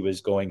thought she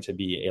was going to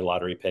be a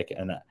lottery pick.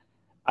 And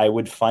I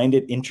would find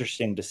it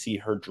interesting to see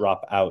her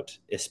drop out,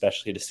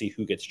 especially to see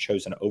who gets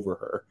chosen over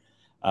her.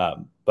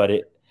 But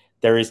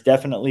there is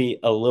definitely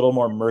a little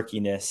more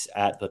murkiness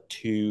at the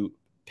 2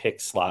 pick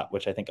slot,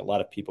 which I think a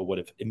lot of people would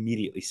have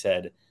immediately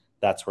said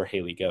that's where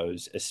Haley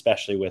goes,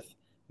 especially with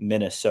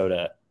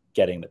Minnesota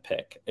getting the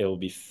pick. It will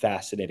be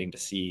fascinating to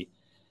see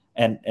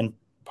and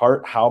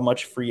part how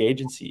much free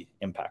agency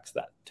impacts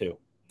that too.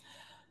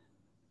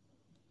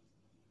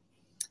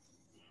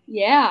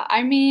 Yeah,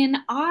 I mean,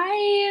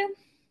 I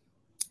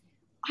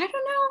don't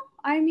know.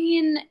 I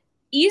mean,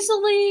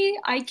 easily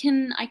I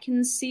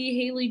can see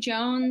Haley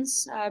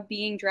Jones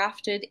being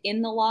drafted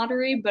in the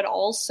lottery, but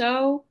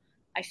also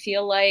I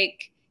feel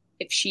like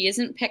if she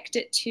isn't picked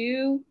at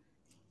 2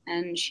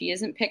 and she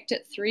isn't picked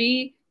at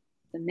 3,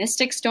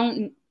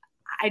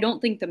 I don't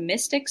think the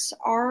Mystics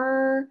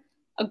are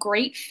a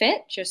great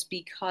fit, just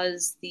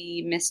because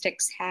the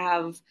Mystics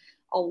have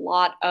a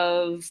lot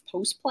of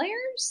post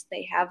players.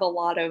 They have a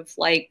lot of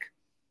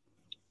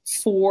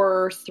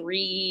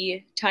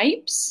 4-3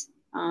 types.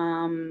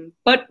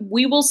 But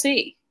we will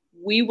see.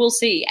 We will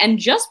see. And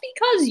just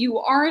because you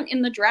aren't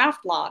in the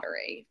draft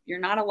lottery, you're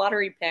not a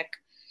lottery pick.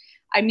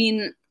 I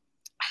mean,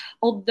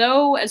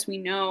 although, as we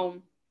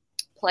know,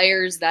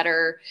 players that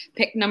are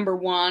picked number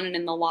 1 and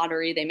in the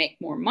lottery, they make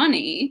more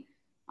money.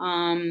 There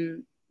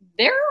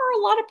are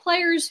a lot of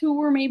players who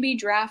were maybe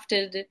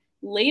drafted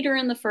later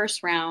in the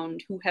first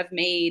round who have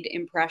made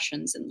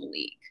impressions in the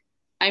league.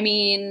 I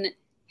mean,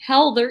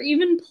 hell, there are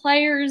even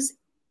players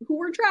who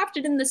were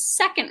drafted in the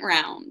second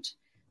round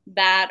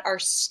that are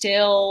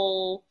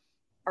still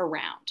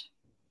around.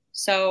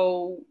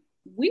 So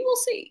we will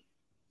see.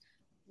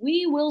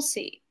 We will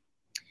see.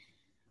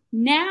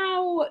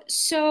 Now,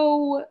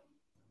 so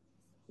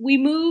we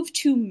move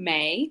to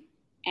May,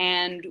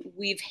 and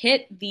we've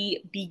hit the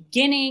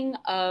beginning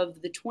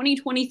of the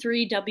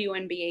 2023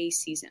 WNBA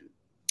season.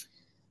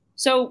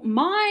 So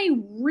my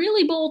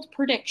really bold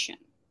prediction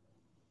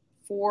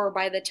for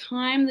by the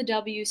time the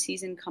W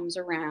season comes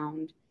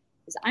around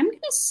is I'm going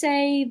to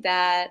say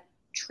that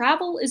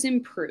travel is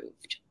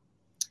improved.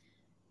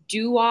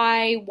 Do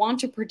I want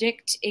to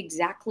predict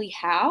exactly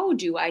how?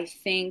 Do I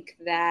think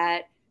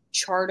that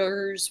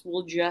charters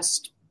will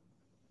just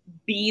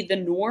be the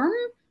norm?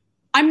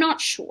 I'm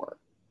not sure.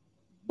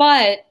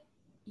 But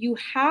you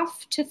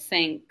have to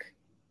think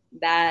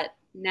that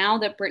now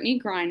that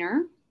Brittney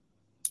Griner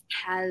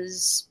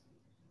has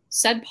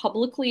said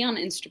publicly on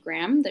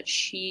Instagram that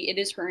it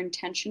is her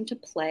intention to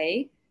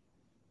play,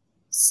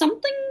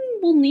 something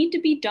will need to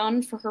be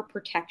done for her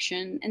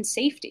protection and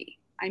safety.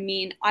 I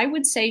mean, I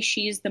would say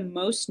she's the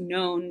most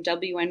known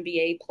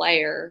WNBA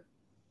player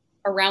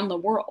around the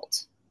world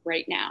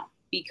right now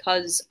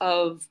because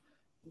of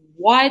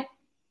what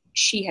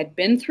she had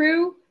been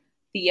through,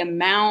 the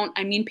amount,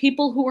 I mean,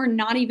 people who are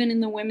not even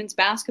in the women's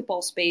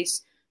basketball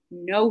space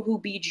know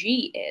who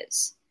BG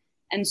is.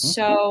 And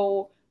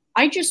so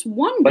I just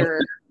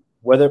wonder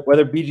whether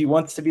BG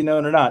wants to be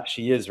known or not,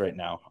 she is right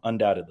now,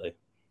 undoubtedly.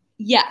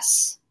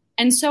 Yes.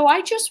 And so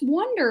I just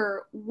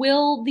wonder,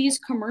 will these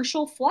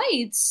commercial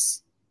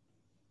flights,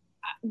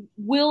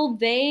 will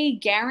they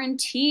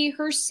guarantee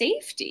her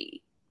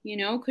safety? You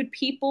know, could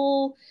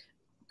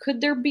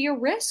there be a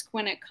risk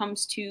when it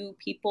comes to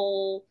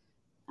people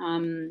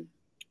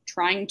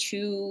trying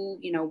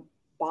to,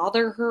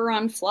 bother her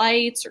on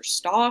flights or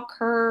stalk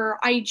her?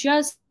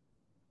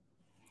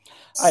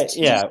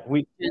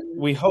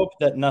 We hope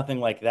that nothing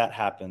like that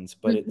happens,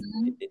 but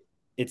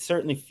it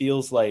certainly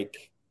feels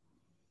like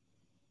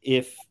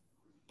if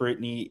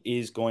Brittany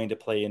is going to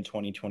play in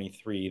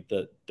 2023,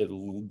 the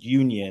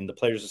union, the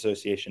Players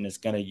Association, is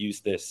going to use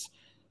this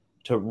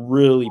to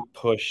really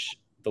push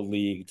the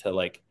league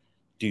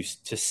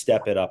to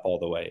step it up all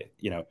the way.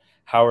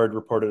 Howard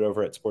reported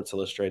over at Sports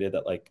Illustrated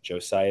that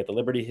Josiah at the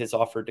Liberty has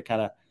offered to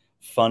kind of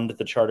fund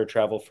the charter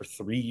travel for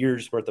 3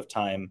 years worth of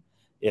time.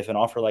 If an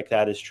offer like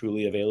that is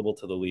truly available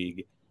to the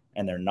league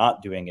and they're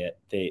not doing it,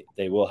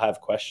 they will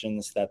have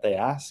questions that they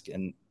ask,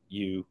 and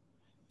you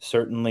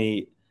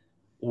certainly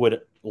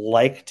would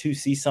like to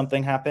see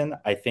something happen.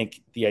 I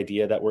think the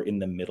idea that we're in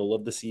the middle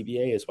of the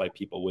CBA is why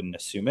people wouldn't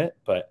assume it,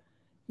 but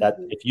that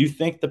if you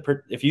think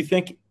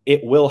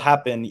it will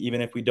happen,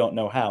 even if we don't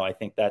know how, I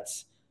think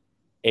that's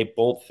a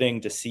bold thing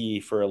to see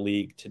for a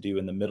league to do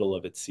in the middle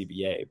of its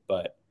CBA.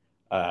 But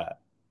that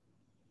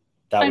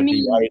would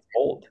be why it's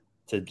bold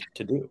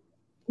to do.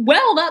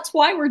 Well, that's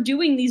why we're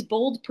doing these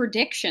bold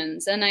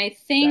predictions. And I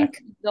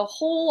think the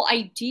whole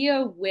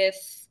idea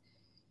with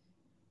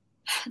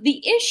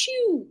the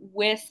issue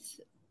with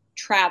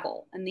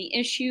travel and the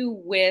issue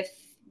with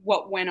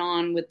what went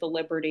on with the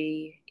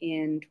Liberty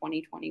in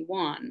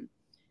 2021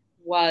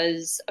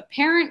 was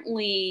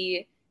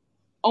apparently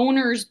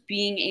owners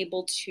being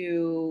able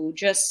to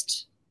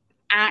just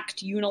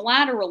act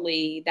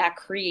unilaterally that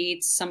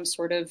creates some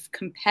sort of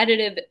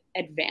competitive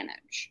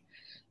advantage.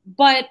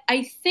 But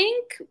I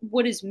think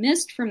what is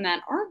missed from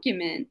that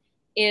argument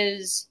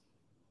is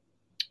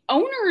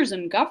owners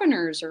and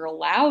governors are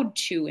allowed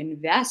to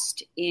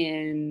invest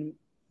in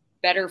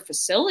better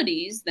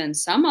facilities than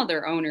some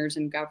other owners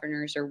and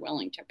governors are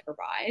willing to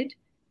provide.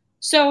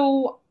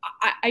 So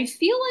I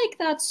feel like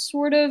that's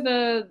sort of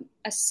a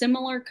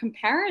similar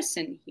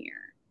comparison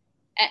here.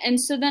 And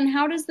so then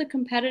how does the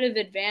competitive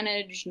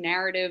advantage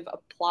narrative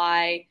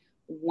apply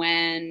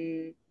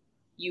when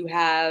you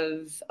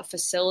have a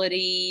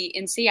facility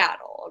in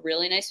Seattle, a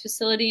really nice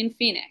facility in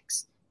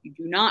Phoenix? You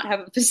do not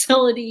have a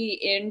facility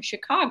in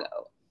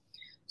Chicago.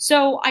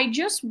 So I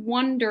just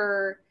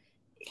wonder.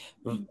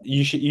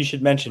 You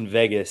should mention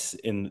Vegas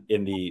in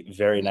the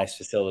very nice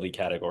facility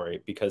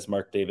category, because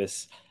Mark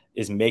Davis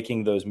is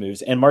making those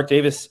moves. And Mark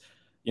Davis,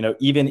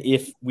 even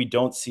if we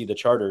don't see the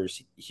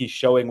charters, he's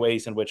showing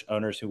ways in which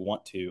owners who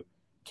want to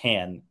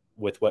can,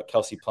 with what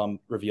Kelsey Plum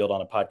revealed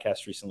on a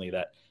podcast recently,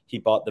 that he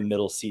bought the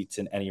middle seats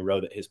in any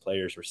row that his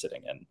players were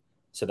sitting in.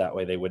 So that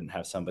way they wouldn't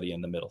have somebody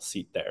in the middle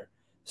seat there.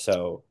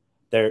 So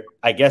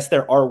I guess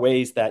there are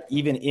ways that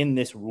even in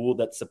this rule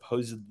that's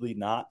supposedly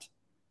not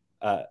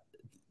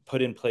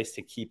put in place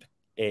to keep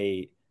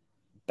a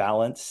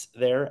balance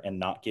there and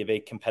not give a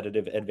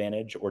competitive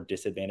advantage or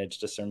disadvantage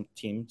to certain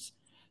teams.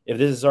 If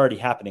this is already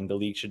happening, the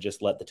league should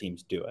just let the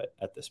teams do it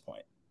at this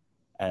point.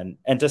 And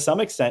to some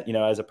extent,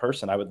 as a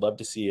person, I would love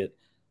to see it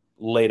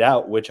laid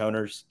out which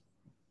owners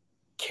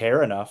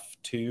care enough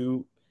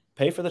to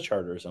pay for the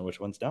charters and which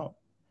ones don't.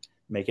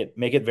 Make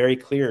it very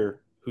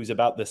clear who's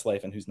about this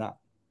life and who's not.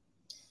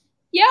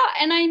 Yeah,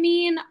 and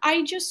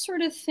I just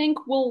sort of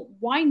think, well,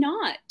 why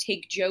not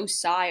take Joe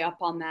Tsai up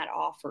on that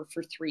offer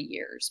for 3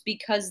 years?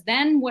 Because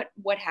then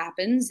what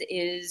happens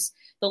is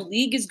the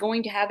league is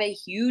going to have a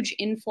huge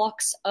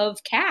influx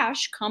of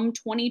cash come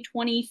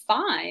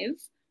 2025,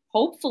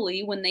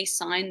 hopefully when they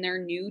sign their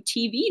new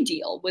TV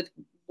deal with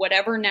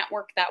whatever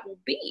network that will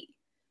be.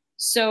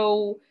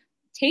 So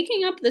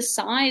taking up the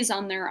size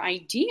on their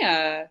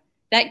idea,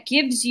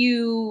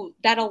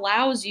 that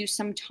allows you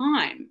some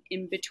time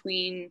in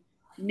between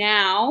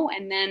now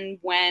and then,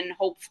 when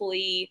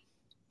hopefully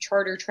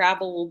charter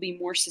travel will be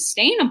more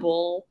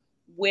sustainable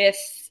with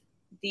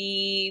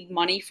the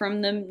money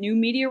from the new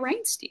media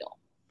rights deal.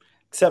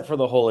 Except for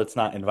the whole, it's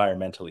not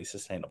environmentally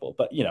sustainable,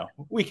 but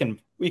we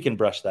can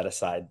brush that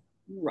aside.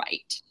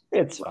 Right.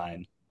 It's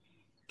fine.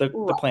 The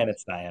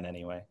planet's dying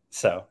anyway.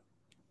 So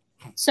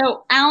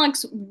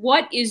Alex,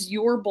 what is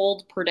your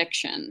bold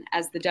prediction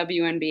as the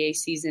WNBA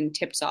season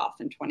tips off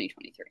in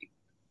 2023?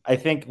 I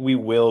think we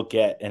will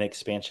get an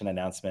expansion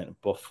announcement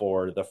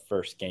before the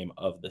first game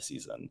of the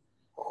season.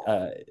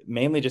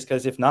 Mainly just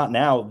because if not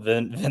now,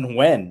 then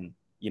when?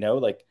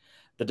 The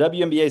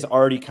WNBA is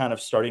already kind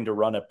of starting to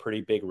run a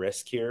pretty big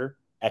risk here,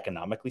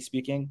 economically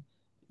speaking.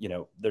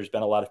 There's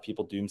been a lot of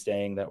people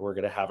doomsdaying that we're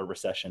going to have a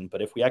recession.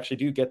 But if we actually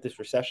do get this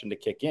recession to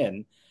kick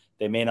in,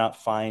 they may not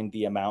find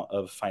the amount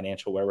of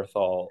financial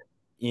wherewithal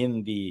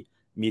in the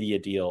media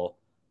deal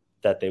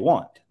that they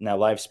want. Now,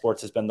 live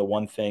sports has been the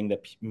one thing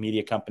that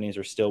media companies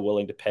are still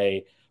willing to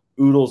pay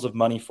oodles of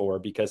money for,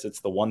 because it's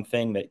the one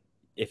thing that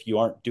if you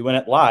aren't doing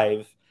it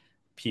live,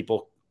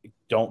 people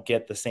don't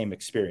get the same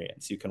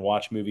experience. You can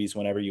watch movies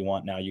whenever you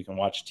want now. You can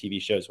watch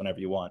TV shows whenever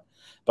you want.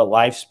 But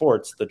live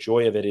sports, the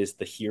joy of it is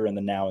the here and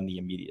the now and the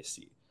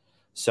immediacy.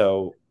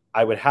 So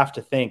I would have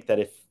to think that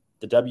if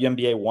the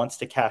WNBA wants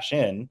to cash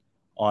in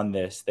on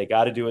this, they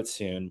got to do it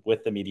soon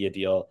with the media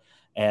deal.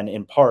 And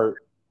in part,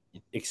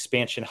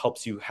 expansion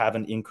helps you have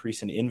an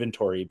increase in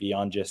inventory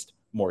beyond just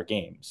more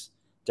games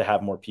to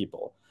have more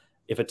people.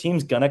 If a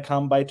team's going to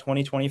come by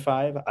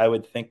 2025, I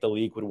would think the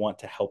league would want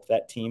to help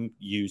that team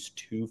use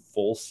 2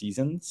 full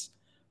seasons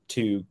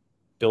to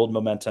build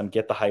momentum,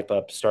 get the hype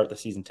up, start the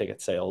season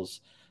ticket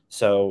sales.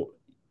 So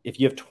if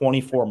you have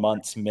 24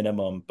 months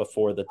minimum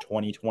before the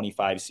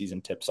 2025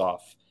 season tips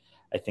off,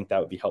 I think that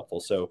would be helpful.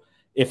 So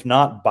if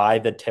not by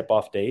the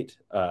tip-off date,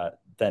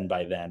 then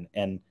by then.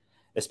 And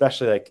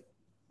especially like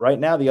right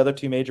now, the other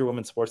two major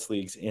women's sports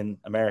leagues in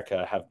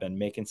America have been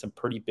making some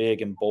pretty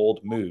big and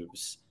bold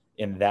moves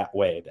in that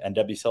way. The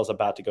NWSL is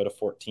about to go to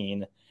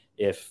 14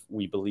 if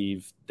we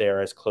believe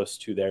they're as close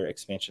to their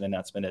expansion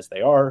announcement as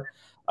they are.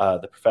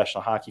 The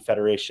Professional Hockey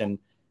Federation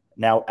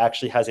now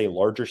actually has a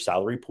larger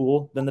salary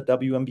pool than the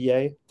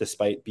WNBA,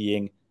 despite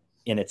being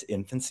in its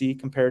infancy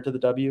compared to the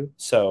W.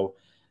 So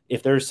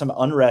if there's some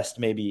unrest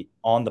maybe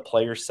on the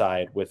player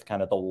side with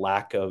kind of the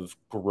lack of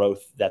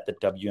growth that the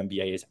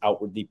WNBA is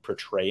outwardly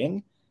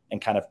portraying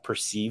and kind of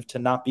perceived to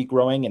not be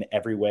growing in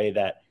every way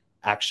that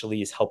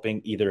actually is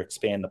helping either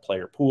expand the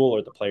player pool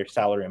or the player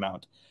salary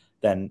amount,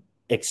 then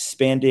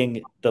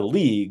expanding the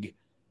league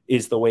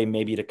is the way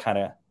maybe to kind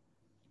of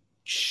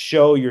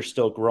show you're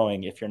still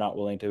growing if you're not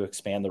willing to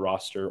expand the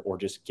roster or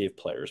just give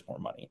players more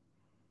money.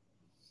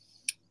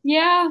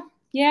 Yeah.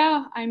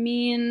 I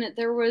mean,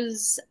 there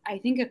was, I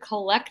think, a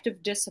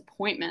collective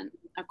disappointment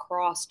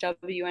across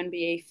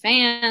WNBA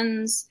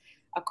fans,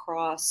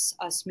 across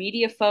us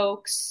media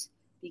folks,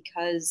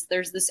 because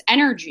there's this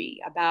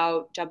energy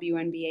about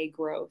WNBA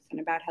growth and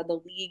about how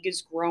the league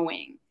is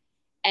growing.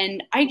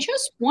 And I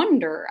just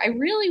wonder, I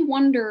really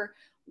wonder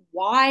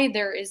why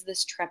there is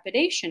this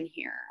trepidation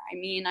here. I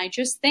mean, I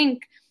just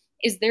think,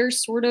 is there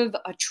sort of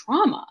a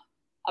trauma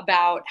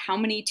about how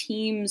many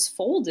teams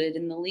folded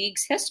in the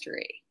league's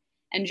history?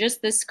 And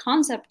just this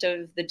concept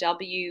of the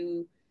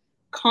W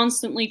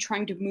constantly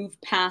trying to move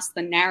past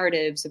the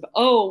narratives of,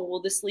 oh,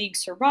 will this league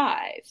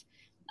survive?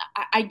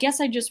 I guess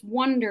I just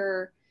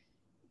wonder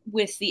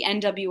with the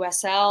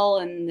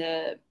NWSL and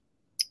the,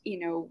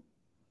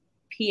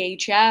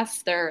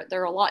 PHF,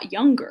 they're a lot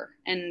younger.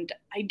 And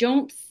I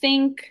don't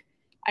think,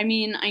 I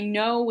mean, I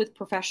know with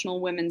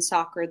professional women's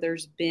soccer,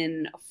 there's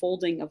been a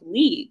folding of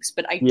leagues,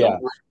 but I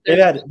don't.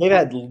 They've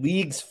had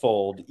leagues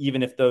fold,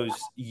 even if those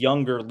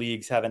younger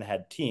leagues haven't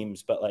had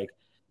teams, but like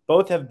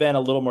both have been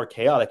a little more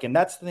chaotic. And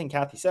that's the thing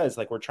Kathy says,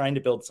 like, we're trying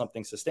to build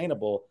something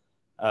sustainable.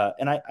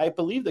 And I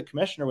believe the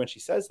commissioner when she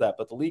says that,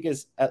 but the league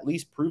is at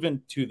least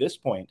proven to this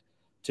point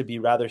to be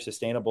rather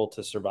sustainable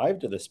to survive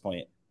to this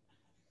point.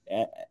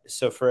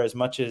 So for as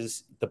much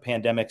as the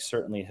pandemic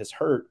certainly has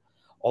hurt,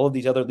 all of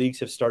these other leagues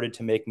have started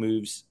to make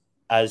moves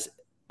as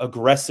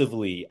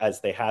aggressively as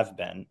they have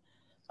been.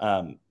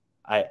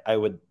 I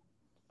would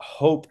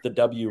hope the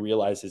W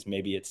realizes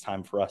maybe it's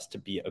time for us to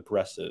be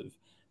aggressive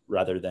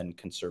rather than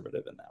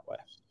conservative in that way.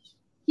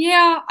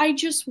 Yeah, I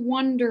just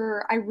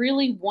wonder, I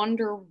really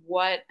wonder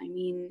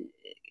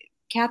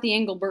Kathy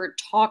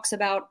Engelbert talks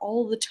about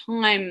all the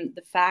time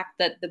the fact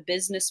that the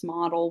business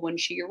model when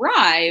she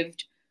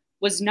arrived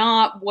was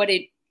not what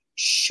it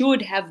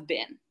should have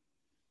been.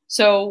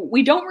 So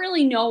we don't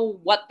really know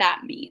what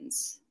that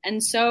means.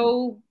 And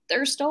so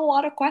there's still a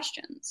lot of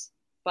questions.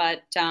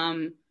 But,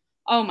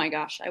 oh my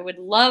gosh, I would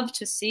love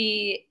to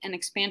see an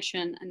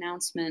expansion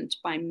announcement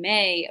by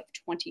May of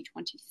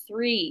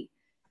 2023.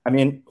 I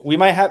mean,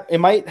 it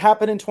might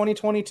happen in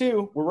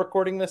 2022. We're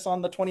recording this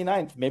on the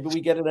 29th. Maybe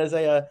we get it as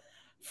a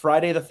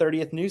Friday the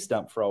 30th news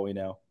dump for all we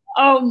know.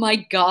 Oh my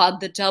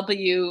God, the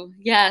W.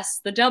 Yes,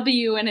 the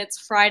W and its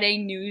Friday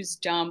news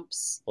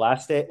dumps.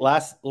 Last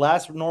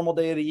normal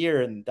day of the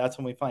year, and that's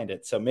when we find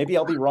it. So maybe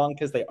I'll be wrong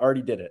because they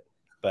already did it,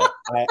 but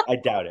I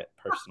doubt it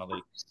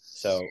personally.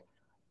 So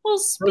well,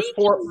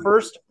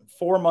 first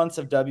 4 months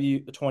of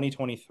W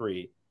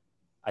 2023,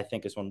 I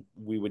think is when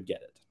we would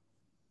get it,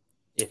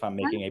 if I'm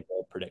making a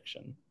bold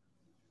prediction.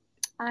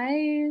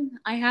 I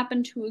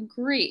happen to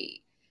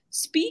agree.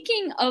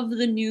 Speaking of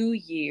the new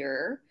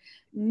year,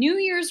 New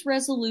Year's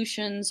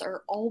resolutions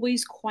are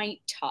always quite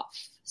tough.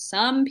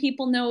 Some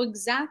people know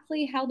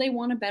exactly how they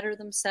want to better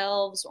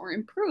themselves or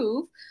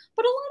improve,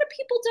 but a lot of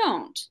people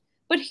don't.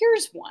 But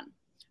here's one.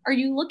 Are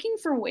you looking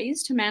for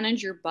ways to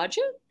manage your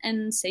budget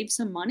and save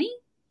some money?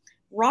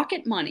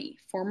 Rocket Money,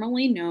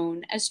 formerly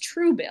known as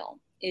Truebill,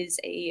 is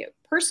a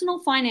personal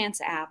finance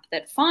app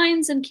that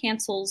finds and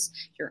cancels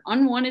your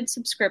unwanted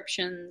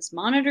subscriptions,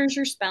 monitors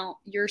your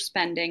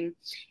spending,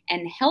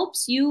 and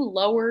helps you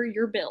lower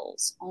your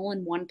bills all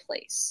in one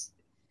place.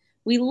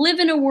 We live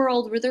in a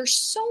world where there's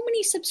so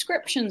many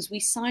subscriptions we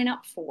sign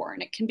up for,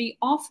 and it can be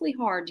awfully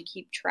hard to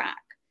keep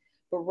track.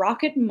 But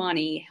Rocket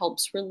Money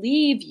helps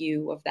relieve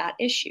you of that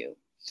issue.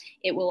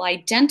 It will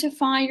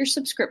identify your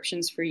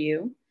subscriptions for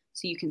you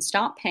so you can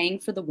stop paying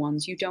for the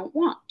ones you don't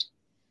want.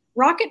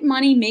 Rocket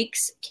Money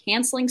makes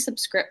canceling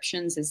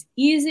subscriptions as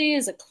easy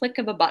as a click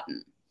of a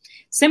button.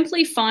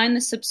 Simply find the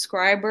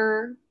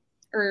subscriber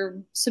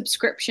or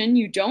subscription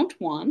you don't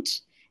want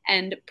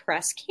and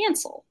press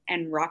cancel,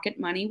 and Rocket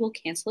Money will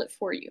cancel it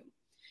for you.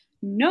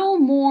 No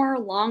more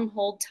long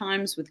hold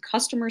times with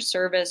customer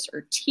service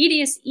or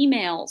tedious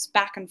emails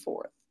back and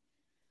forth.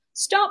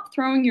 Stop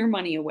throwing your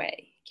money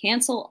away.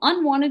 Cancel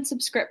unwanted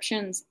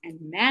subscriptions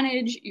and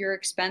manage your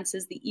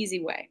expenses the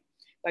easy way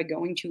by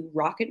going to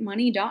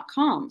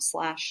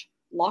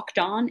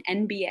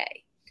rocketmoney.com/LockedOnNBA.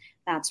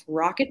 That's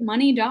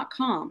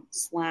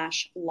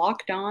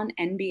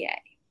rocketmoney.com/LockedOnNBA.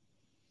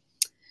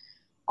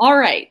 All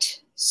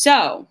right.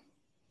 So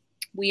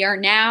we are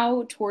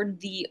now toward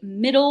the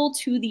middle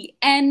to the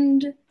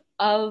end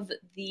of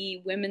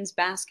the women's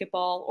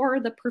basketball or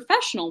the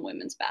professional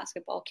women's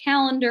basketball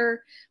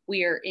calendar.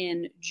 We are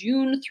in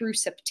June through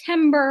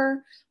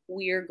September.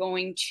 We are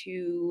going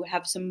to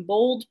have some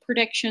bold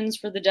predictions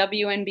for the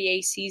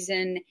WNBA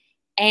season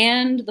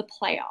and the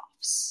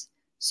playoffs.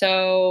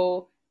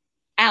 So,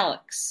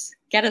 Alex,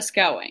 get us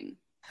going.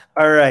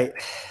 All right.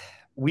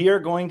 We are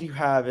going to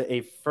have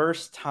a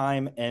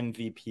first-time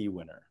MVP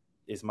winner,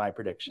 is my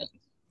prediction.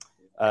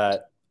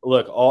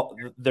 Look,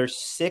 there's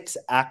 6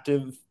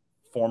 active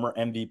former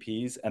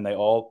MVPs, and they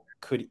all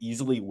could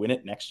easily win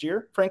it next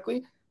year,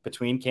 frankly,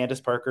 between Candace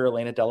Parker,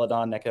 Elena Delle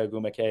Donne, Nneka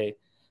Ogwumike,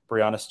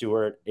 Breanna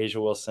Stewart,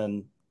 A'ja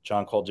Wilson,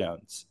 Jonquel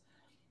Jones.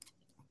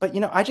 But,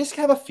 I just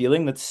have a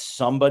feeling that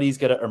somebody's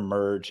going to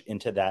emerge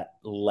into that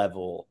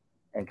level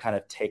and kind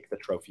of take the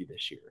trophy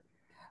this year.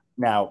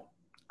 Now,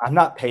 I'm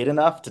not paid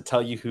enough to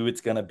tell you who it's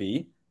going to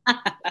be.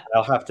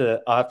 I'll have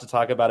to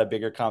talk about a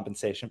bigger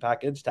compensation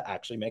package to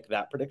actually make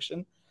that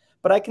prediction.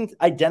 But I can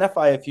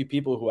identify a few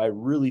people who I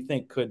really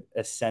think could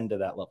ascend to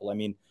that level. I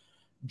mean,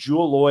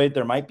 Jewel Lloyd,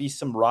 there might be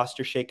some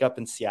roster shakeup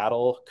in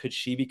Seattle. Could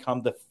she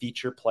become the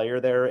feature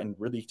player there and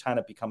really kind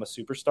of become a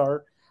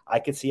superstar? I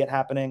could see it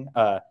happening.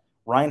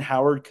 Ryan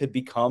Howard could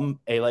become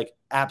a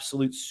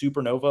absolute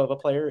supernova of a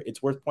player.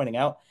 It's worth pointing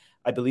out,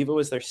 I believe it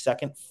was their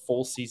second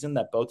full season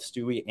that both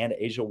Stewie and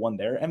A'ja won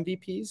their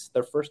MVPs,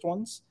 their first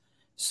ones.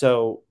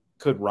 So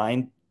could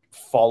Ryan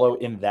follow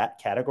in that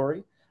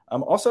category?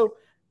 Also,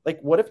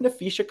 what if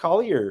Napheesa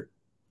Collier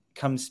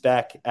comes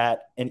back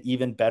at an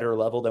even better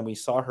level than we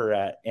saw her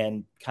at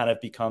and kind of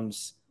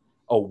becomes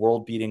a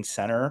world-beating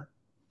center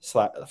 /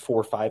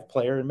 4-5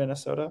 player in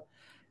Minnesota?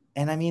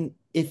 And I mean,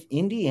 if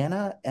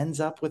Indiana ends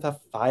up with a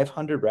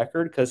 500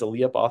 record because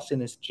Aaliyah Boston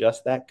is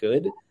just that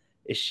good,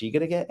 is she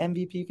going to get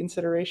MVP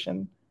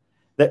consideration?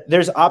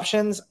 There's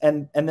options,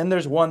 and then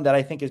there's one that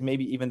I think is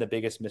maybe even the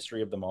biggest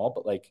mystery of them all.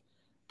 But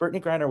Brittany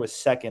Griner was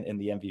second in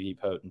the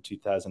MVP vote in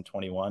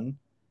 2021.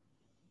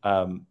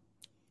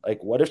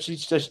 What if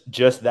she's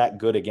just that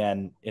good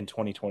again in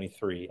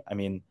 2023? I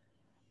mean,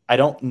 I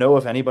don't know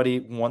if anybody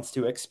wants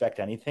to expect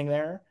anything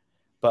there,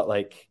 but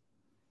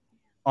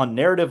on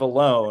narrative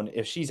alone,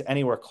 if she's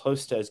anywhere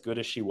close to as good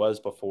as she was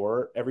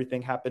before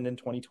everything happened in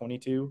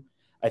 2022,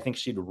 I think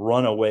she'd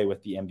run away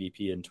with the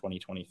MVP in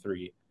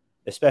 2023,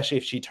 especially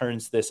if she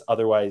turns this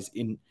otherwise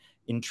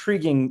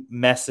intriguing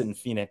mess in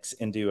Phoenix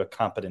into a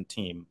competent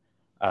team.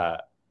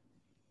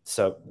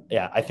 So,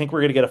 yeah, I think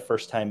we're going to get a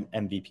first-time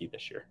MVP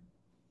this year.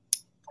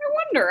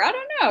 I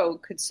don't know.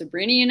 Could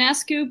Sabrina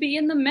Ionescu be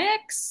in the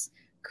mix?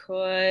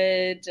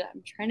 I'm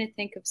trying to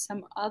think of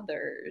some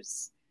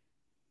others.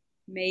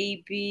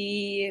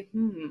 Maybe,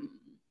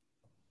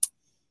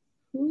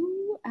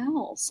 who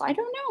else? I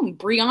don't know.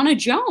 Brianna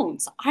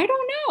Jones. I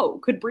don't know.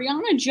 Could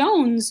Brianna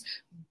Jones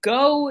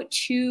go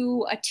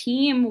to a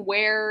team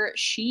where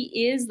she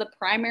is the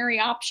primary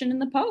option in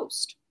the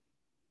post?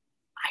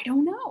 I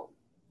don't know.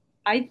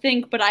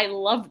 But I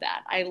love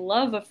that. I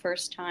love a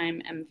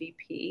first-time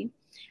MVP.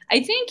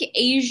 I think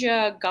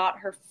A'ja got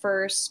her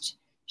first.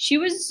 She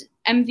was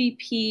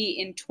MVP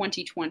in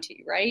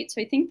 2020, right?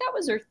 So I think that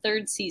was her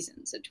third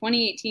season. So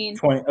 2018.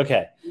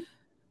 Okay.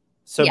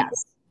 So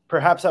yes.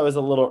 Perhaps I was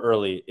a little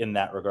early in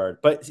that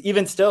regard, but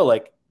even still,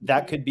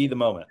 that could be the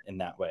moment in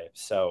that way.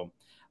 So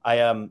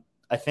I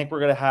think we're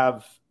going to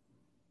have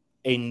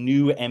a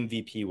new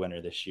MVP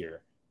winner this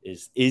year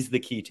is the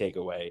key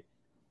takeaway.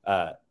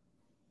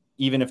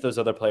 Even if those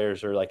other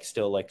players are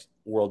still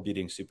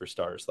world-beating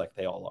superstars like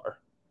they all are.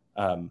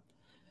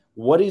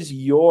 What is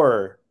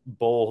your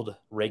bold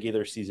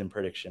regular season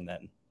prediction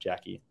then,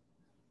 Jackie?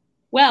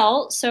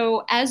 Well,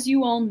 so as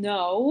you all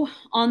know,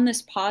 on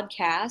this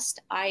podcast,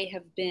 I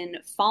have been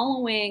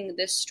following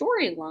this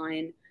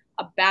storyline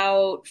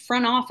about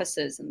front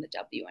offices in the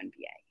WNBA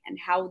and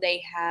how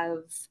they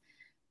have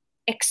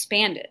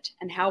expanded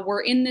and how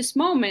we're in this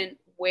moment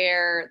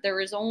where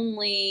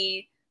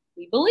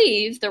we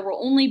believe there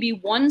will only be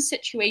one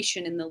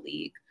situation in the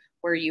league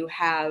where you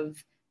have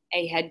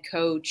a head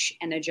coach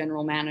and a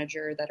general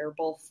manager that are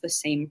both the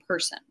same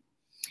person.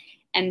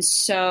 And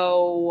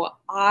so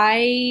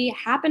I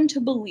happen to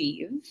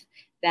believe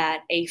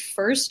that a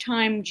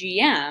first-time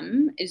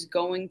GM is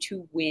going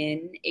to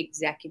win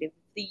Executive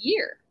of the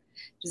Year.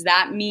 Does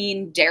that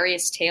mean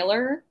Darius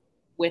Taylor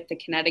with the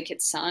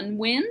Connecticut Sun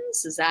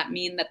wins? Does that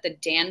mean that the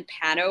Dan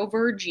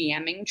Padover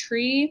GMing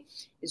tree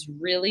is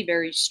really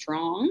very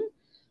strong?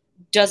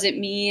 Does it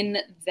mean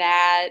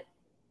that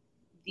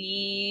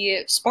the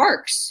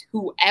Sparks,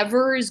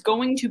 whoever is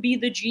going to be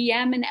the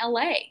GM in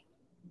LA,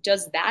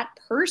 does that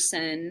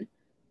person,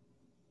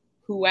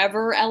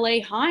 whoever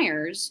LA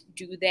hires,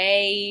 do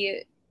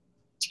they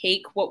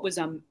take what was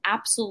an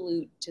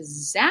absolute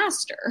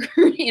disaster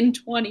in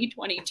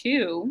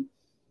 2022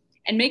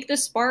 and make the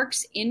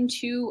Sparks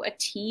into a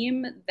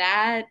team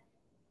that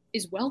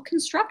is well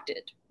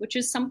constructed, which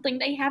is something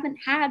they haven't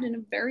had in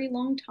a very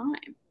long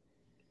time?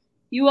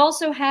 You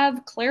also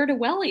have Claire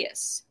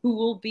DeWellius, who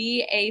will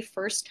be a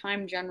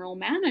first-time general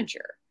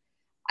manager.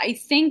 I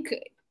think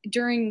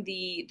during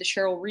the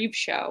Cheryl Reeves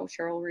show,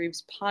 Cheryl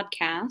Reeves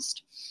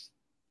podcast,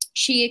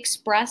 she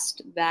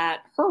expressed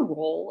that her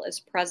role as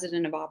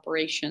president of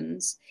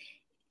operations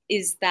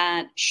is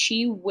that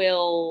she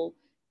will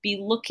be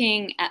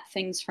looking at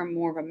things from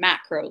more of a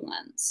macro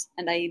lens.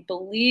 And I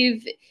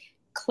believe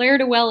Claire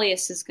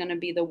DeWellius is going to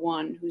be the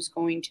one who's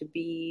going to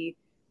be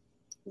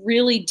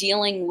really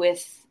dealing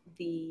with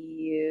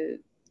the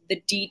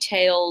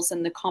details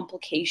and the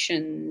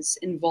complications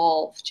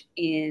involved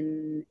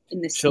in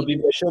the She'll be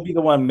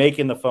the one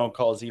making the phone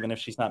calls, even if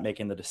she's not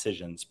making the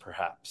decisions,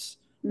 perhaps,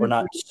 or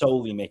not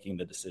solely making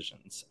the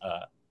decisions.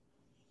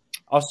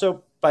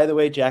 Also, by the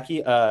way,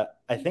 Jackie, I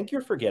think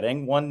you're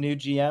forgetting one new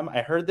GM.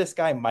 I heard this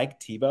guy, Mike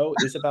Tebow,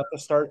 is about to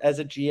start as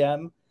a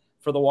GM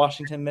for the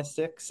Washington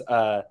Mystics.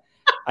 I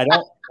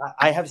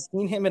have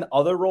seen him in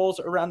other roles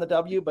around the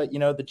W, but the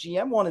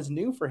GM one is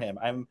new for him.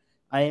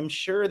 I am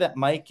sure that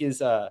Mike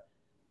is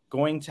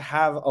going to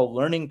have a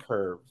learning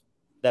curve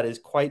that is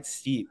quite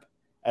steep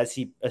as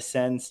he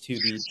ascends to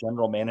the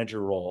general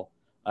manager role.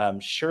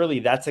 Surely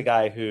that's a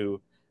guy who,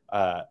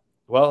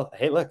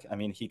 hey, look, I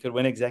mean, he could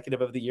win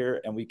Executive of the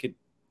Year and we could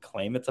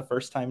claim it's a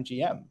first-time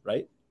GM,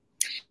 right?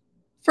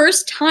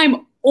 First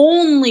time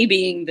only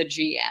being the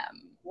GM.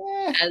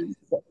 As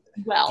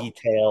well.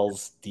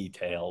 Details.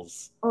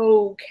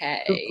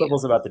 Okay. Who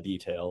quibbles about the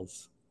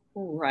details?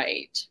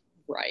 Right.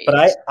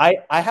 But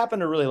I happen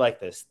to really like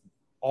this.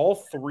 All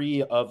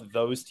three of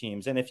those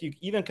teams, and if you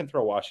even can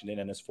throw Washington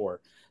in as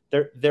four,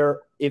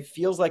 it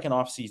feels like an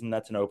offseason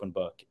that's an open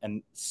book,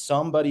 and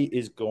somebody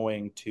is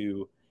going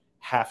to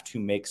have to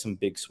make some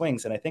big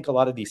swings. And I think a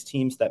lot of these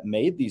teams that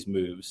made these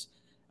moves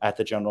at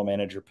the general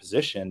manager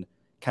position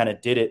kind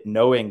of did it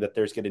knowing that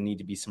there's going to need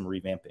to be some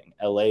revamping.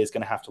 LA is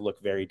going to have to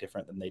look very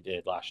different than they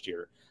did last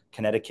year.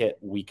 Connecticut,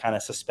 we kind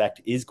of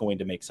suspect, is going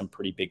to make some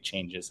pretty big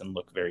changes and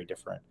look very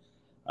different.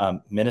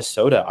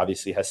 Minnesota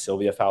obviously has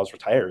Sylvia Fowles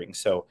retiring.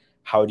 So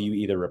how do you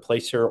either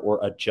replace her or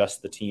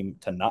adjust the team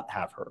to not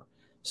have her?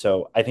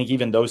 So I think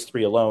even those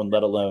three alone,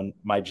 let alone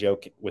my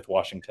joke with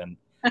Washington,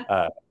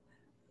 there's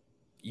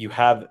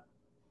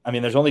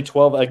only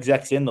 12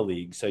 execs in the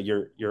league. So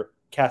you're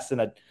casting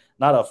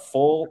not a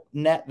full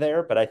net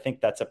there, but I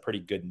think that's a pretty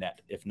good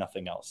net, if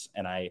nothing else.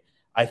 And I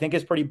think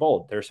it's pretty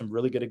bold. There's some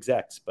really good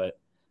execs, but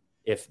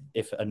if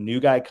a new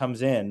guy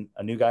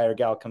or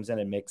gal comes in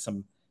and makes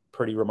some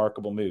pretty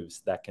remarkable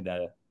moves, that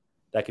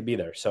could be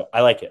there. So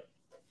I like it.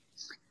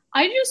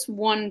 I just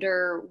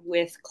wonder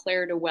with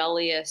Claire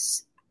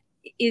DeWellius,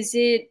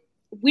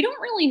 we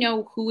don't really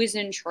know who is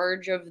in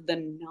charge of the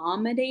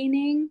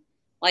nominating.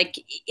 Like,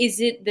 is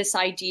it this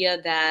idea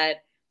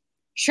that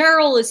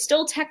Cheryl is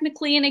still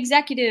technically an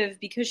executive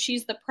because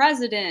she's the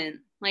president?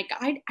 Like,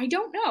 I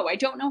don't know. I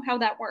don't know how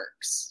that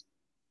works.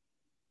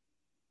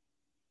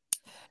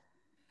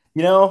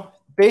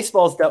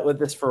 Baseball's dealt with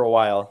this for a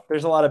while.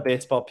 There's a lot of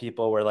baseball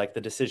people where like the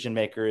decision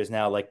maker is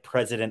now like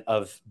president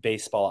of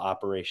baseball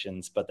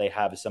operations, but they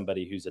have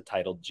somebody who's a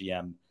titled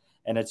GM.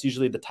 And it's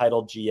usually the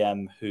titled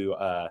GM who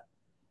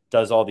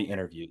does all the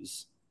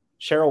interviews.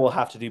 Cheryl will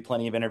have to do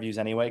plenty of interviews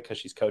anyway because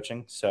she's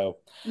coaching. So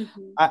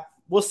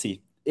we'll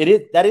see.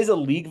 That is a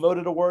league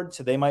voted award,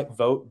 so they might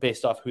vote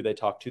based off who they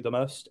talk to the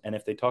most. And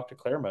if they talk to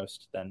Claire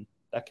most, then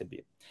that could be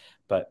it.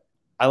 But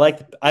I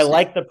like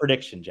the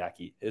prediction,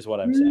 Jackie, is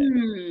what I'm saying.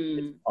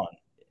 It's fun.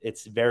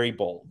 It's very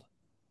bold.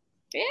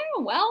 Yeah,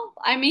 well,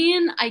 I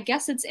mean, I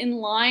guess it's in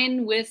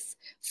line with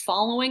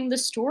following the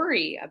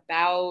story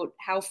about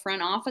how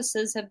front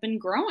offices have been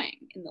growing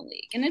in the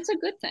league. And it's a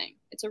good thing.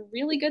 It's a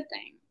really good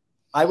thing.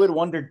 I would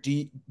wonder,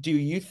 do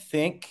you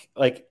think,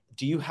 like,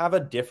 do you have a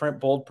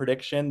different bold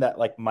prediction that,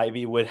 like,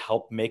 maybe would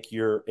help make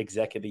your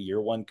Exec of the Year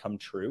one come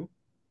true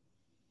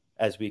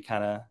as we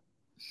kind of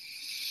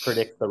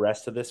predict the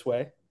rest of this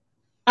way?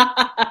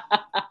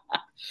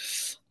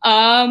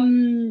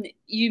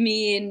 You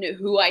mean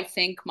who I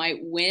think might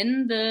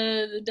win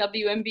the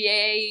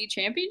WNBA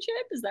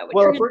championship? Is that what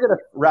Well, if we're going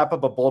to wrap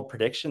up a bold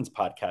predictions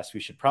podcast,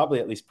 we should probably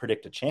at least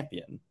predict a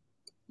champion.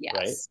 Yes.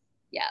 Right?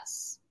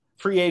 Yes.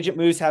 Free agent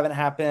moves haven't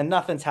happened.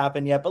 Nothing's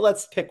happened yet, but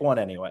let's pick one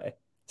anyway.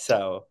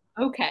 So.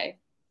 Okay.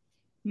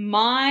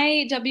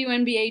 My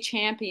WNBA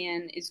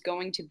champion is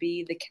going to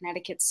be the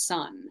Connecticut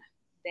Sun.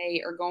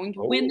 They are going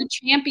to win the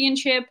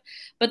championship,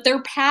 but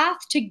their path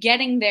to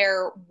getting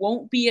there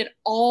won't be at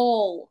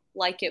all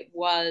like it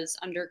was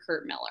under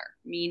Curt Miller,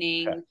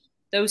 meaning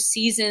those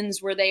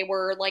seasons where they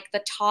were like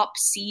the top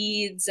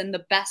seeds and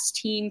the best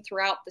team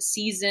throughout the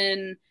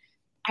season.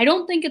 I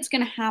don't think it's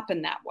going to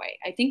happen that way.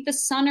 I think the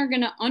Sun are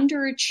going to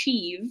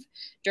underachieve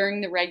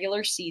during the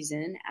regular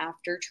season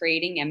after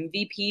trading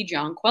MVP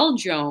Jonquel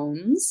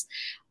Jones.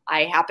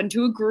 I happen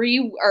to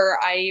agree, or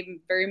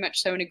I'm very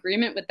much so in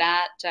agreement with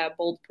that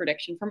bold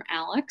prediction from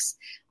Alex.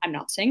 I'm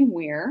not saying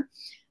where.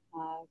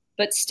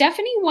 But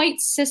Stephanie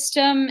White's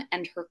system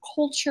and her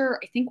culture,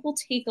 I think, will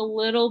take a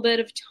little bit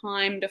of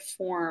time to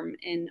form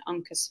in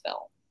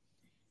Uncasville.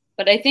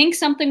 But I think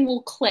something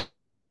will click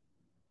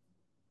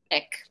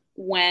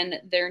when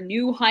their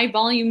new high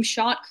volume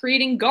shot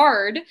creating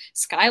guard,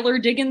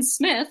 Skylar Diggins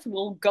Smith,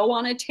 will go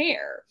on a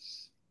tear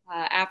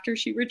after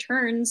she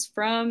returns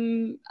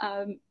from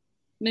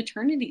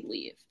maternity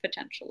leave,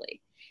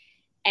 potentially.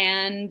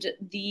 And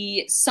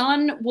the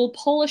Sun will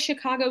pull a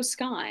Chicago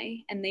Sky,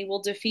 and they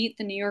will defeat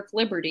the New York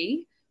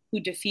Liberty, who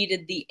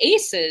defeated the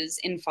Aces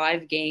in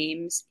 5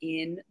 games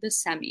in the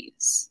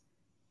semis.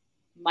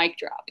 Mic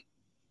drop.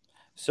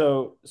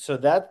 So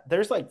that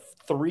there's like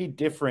 3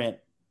 different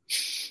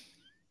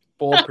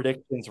bold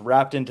predictions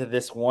wrapped into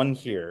this one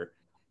here.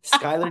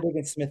 Skylar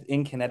Diggins Smith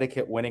in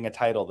Connecticut winning a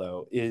title,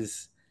 though,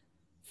 is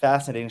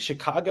fascinating.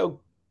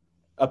 Chicago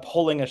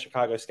pulling a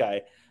Chicago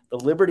Sky. The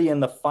Liberty in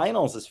the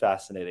finals is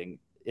fascinating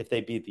if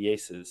they beat the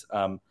Aces.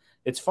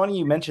 It's funny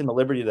you mentioned the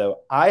Liberty,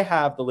 though. I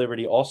have the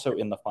Liberty also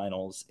in the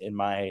finals in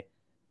my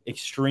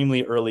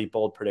extremely early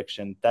bold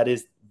prediction. That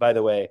is, by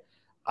the way,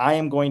 I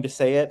am going to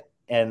say it,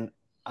 and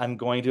I'm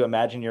going to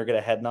imagine you're going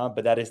to head nod,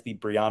 but that is the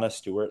Breanna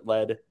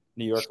Stewart-led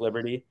New York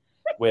Liberty,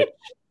 which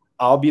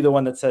I'll be the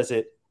one that says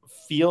it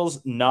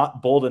feels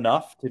not bold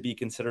enough to be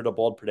considered a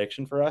bold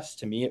prediction for us.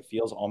 To me, it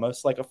feels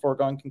almost like a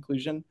foregone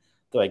conclusion,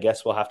 though I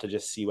guess we'll have to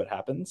just see what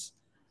happens.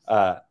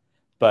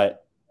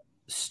 But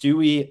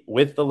Stewie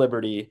with the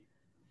Liberty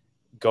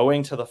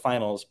going to the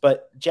finals.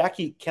 But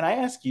Jackie, can I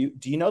ask you,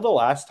 do you know the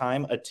last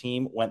time a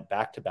team went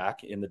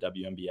back-to-back in the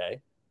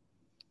WNBA?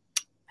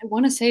 I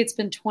want to say it's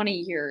been 20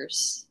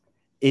 years.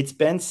 It's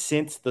been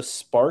since the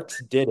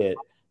Sparks did it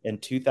in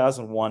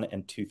 2001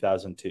 and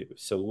 2002.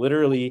 So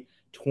literally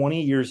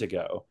 20 years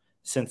ago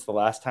since the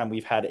last time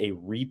we've had a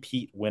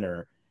repeat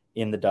winner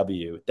in the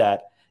W.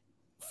 That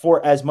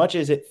for as much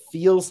as it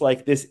feels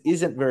like this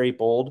isn't very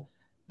bold,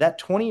 that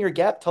 20-year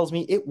gap tells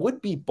me it would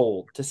be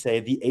bold to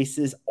say the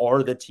Aces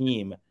are the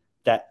team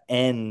that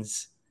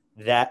ends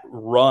that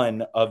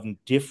run of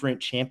different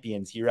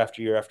champions year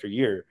after year after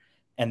year,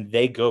 and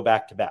they go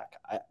back to back.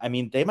 I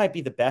mean, they might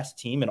be the best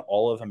team in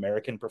all of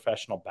American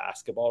professional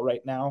basketball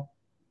right now,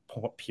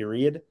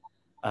 period.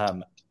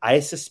 I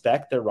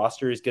suspect their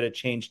roster is going to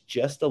change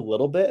just a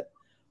little bit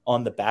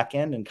on the back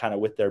end and kind of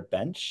with their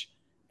bench,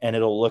 and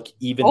it'll look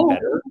even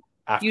better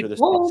after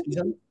this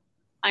offseason.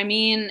 I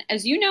mean,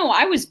 as you know,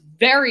 I was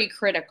very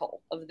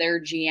critical of their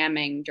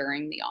GMing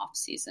during the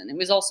offseason. It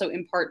was also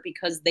in part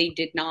because they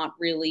did not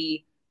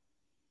really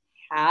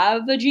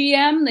have a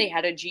GM. They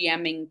had a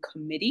GMing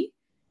committee.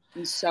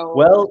 And so,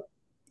 well,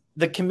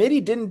 the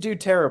committee didn't do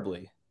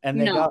terribly, and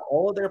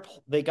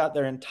they got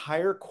their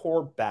entire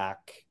core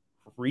back,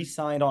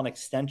 re-signed on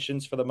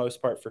extensions for the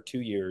most part for 2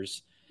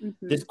 years.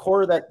 Mm-hmm. This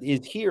core that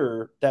is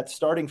here, that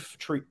starting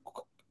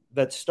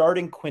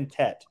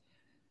quintet,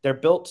 they're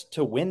built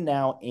to win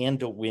now and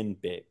to win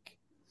big.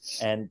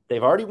 And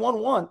they've already won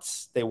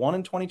once. They won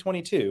in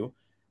 2022.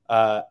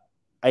 I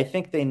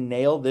think they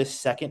nail this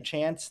second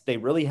chance. They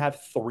really have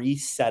 3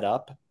 set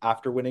up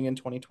after winning in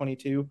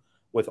 2022,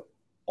 with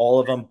all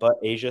of them but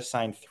Asia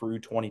signed through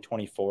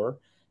 2024.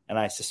 And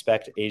I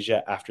suspect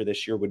Asia after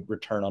this year would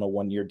return on a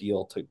 1-year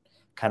deal to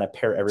kind of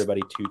pair everybody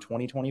to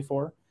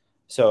 2024.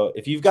 So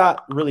if you've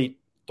got really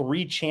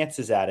 3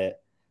 chances at it,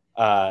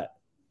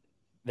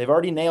 they've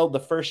already nailed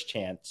the first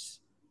chance.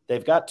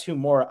 They've got 2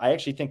 more. I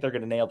actually think they're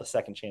going to nail the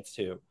second chance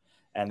too.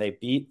 And they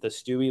beat the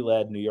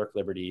Stewie-led New York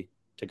Liberty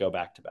to go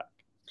back-to-back.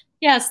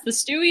 Yes, the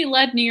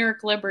Stewie-led New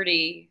York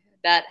Liberty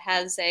that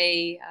has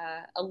a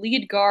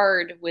lead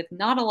guard with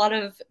not a lot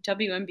of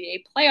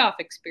WNBA playoff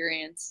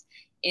experience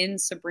in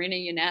Sabrina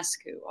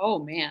Ionescu. Oh,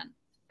 man.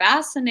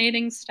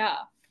 Fascinating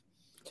stuff.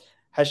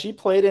 Has she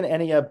played in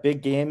any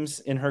big games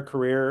in her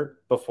career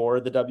before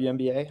the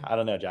WNBA? I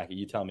don't know, Jackie.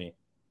 You tell me.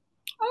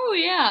 Oh,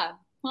 yeah.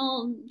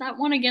 Well, that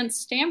one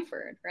against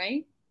Stanford,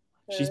 right?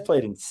 She's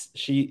played in –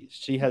 she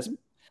has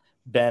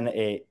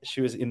been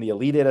she was in the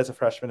Elite Eight as a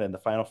freshman and the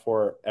Final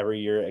Four every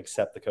year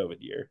except the COVID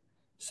year.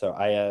 So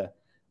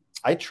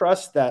I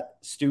trust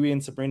that Stewie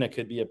and Sabrina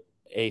could be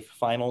a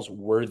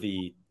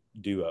finals-worthy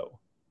duo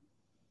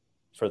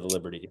for the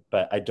Liberty,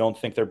 but I don't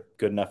think they're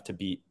good enough to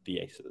beat the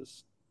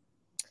Aces.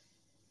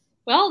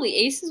 Well, the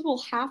Aces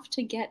will have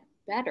to get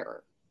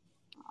better,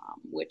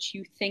 which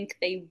you think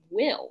they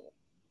will.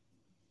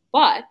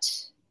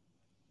 But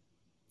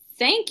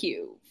thank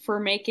you for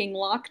making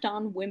Locked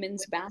On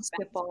Women's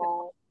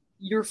Basketball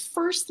your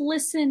first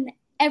listen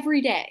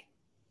every day.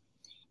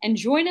 And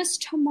join us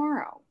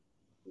tomorrow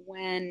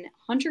when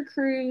Hunter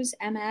Cruz,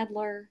 Em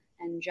Adler,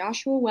 and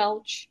Joshua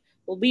Welch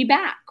will be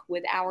back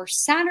with our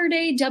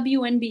Saturday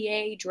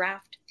WNBA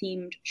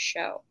draft-themed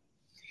show.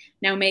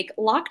 Now make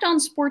Locked On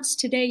Sports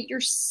Today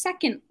your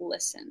second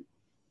listen.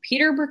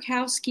 Peter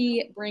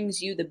Burkowski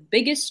brings you the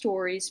biggest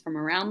stories from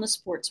around the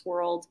sports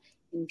world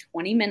in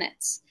 20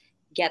 minutes.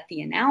 Get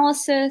the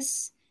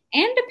analysis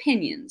and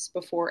opinions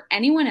before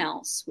anyone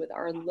else with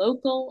our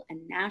local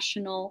and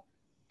national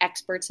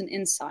experts and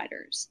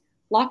insiders.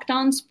 Locked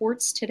On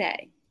Sports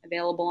Today,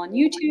 available on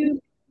YouTube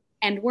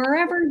and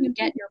wherever you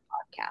get your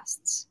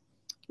podcasts.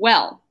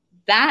 Well,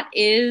 that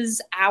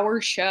is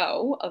our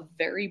show of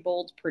very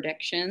bold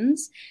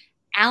predictions.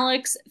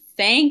 Alex,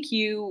 thank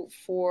you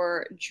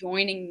for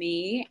joining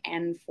me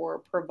and for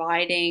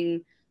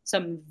providing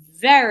some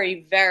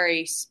very,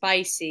 very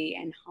spicy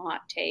and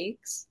hot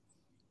takes.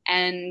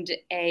 And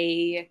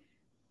a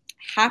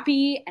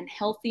happy and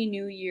healthy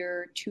new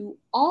year to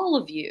all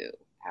of you,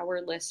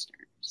 our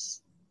listeners.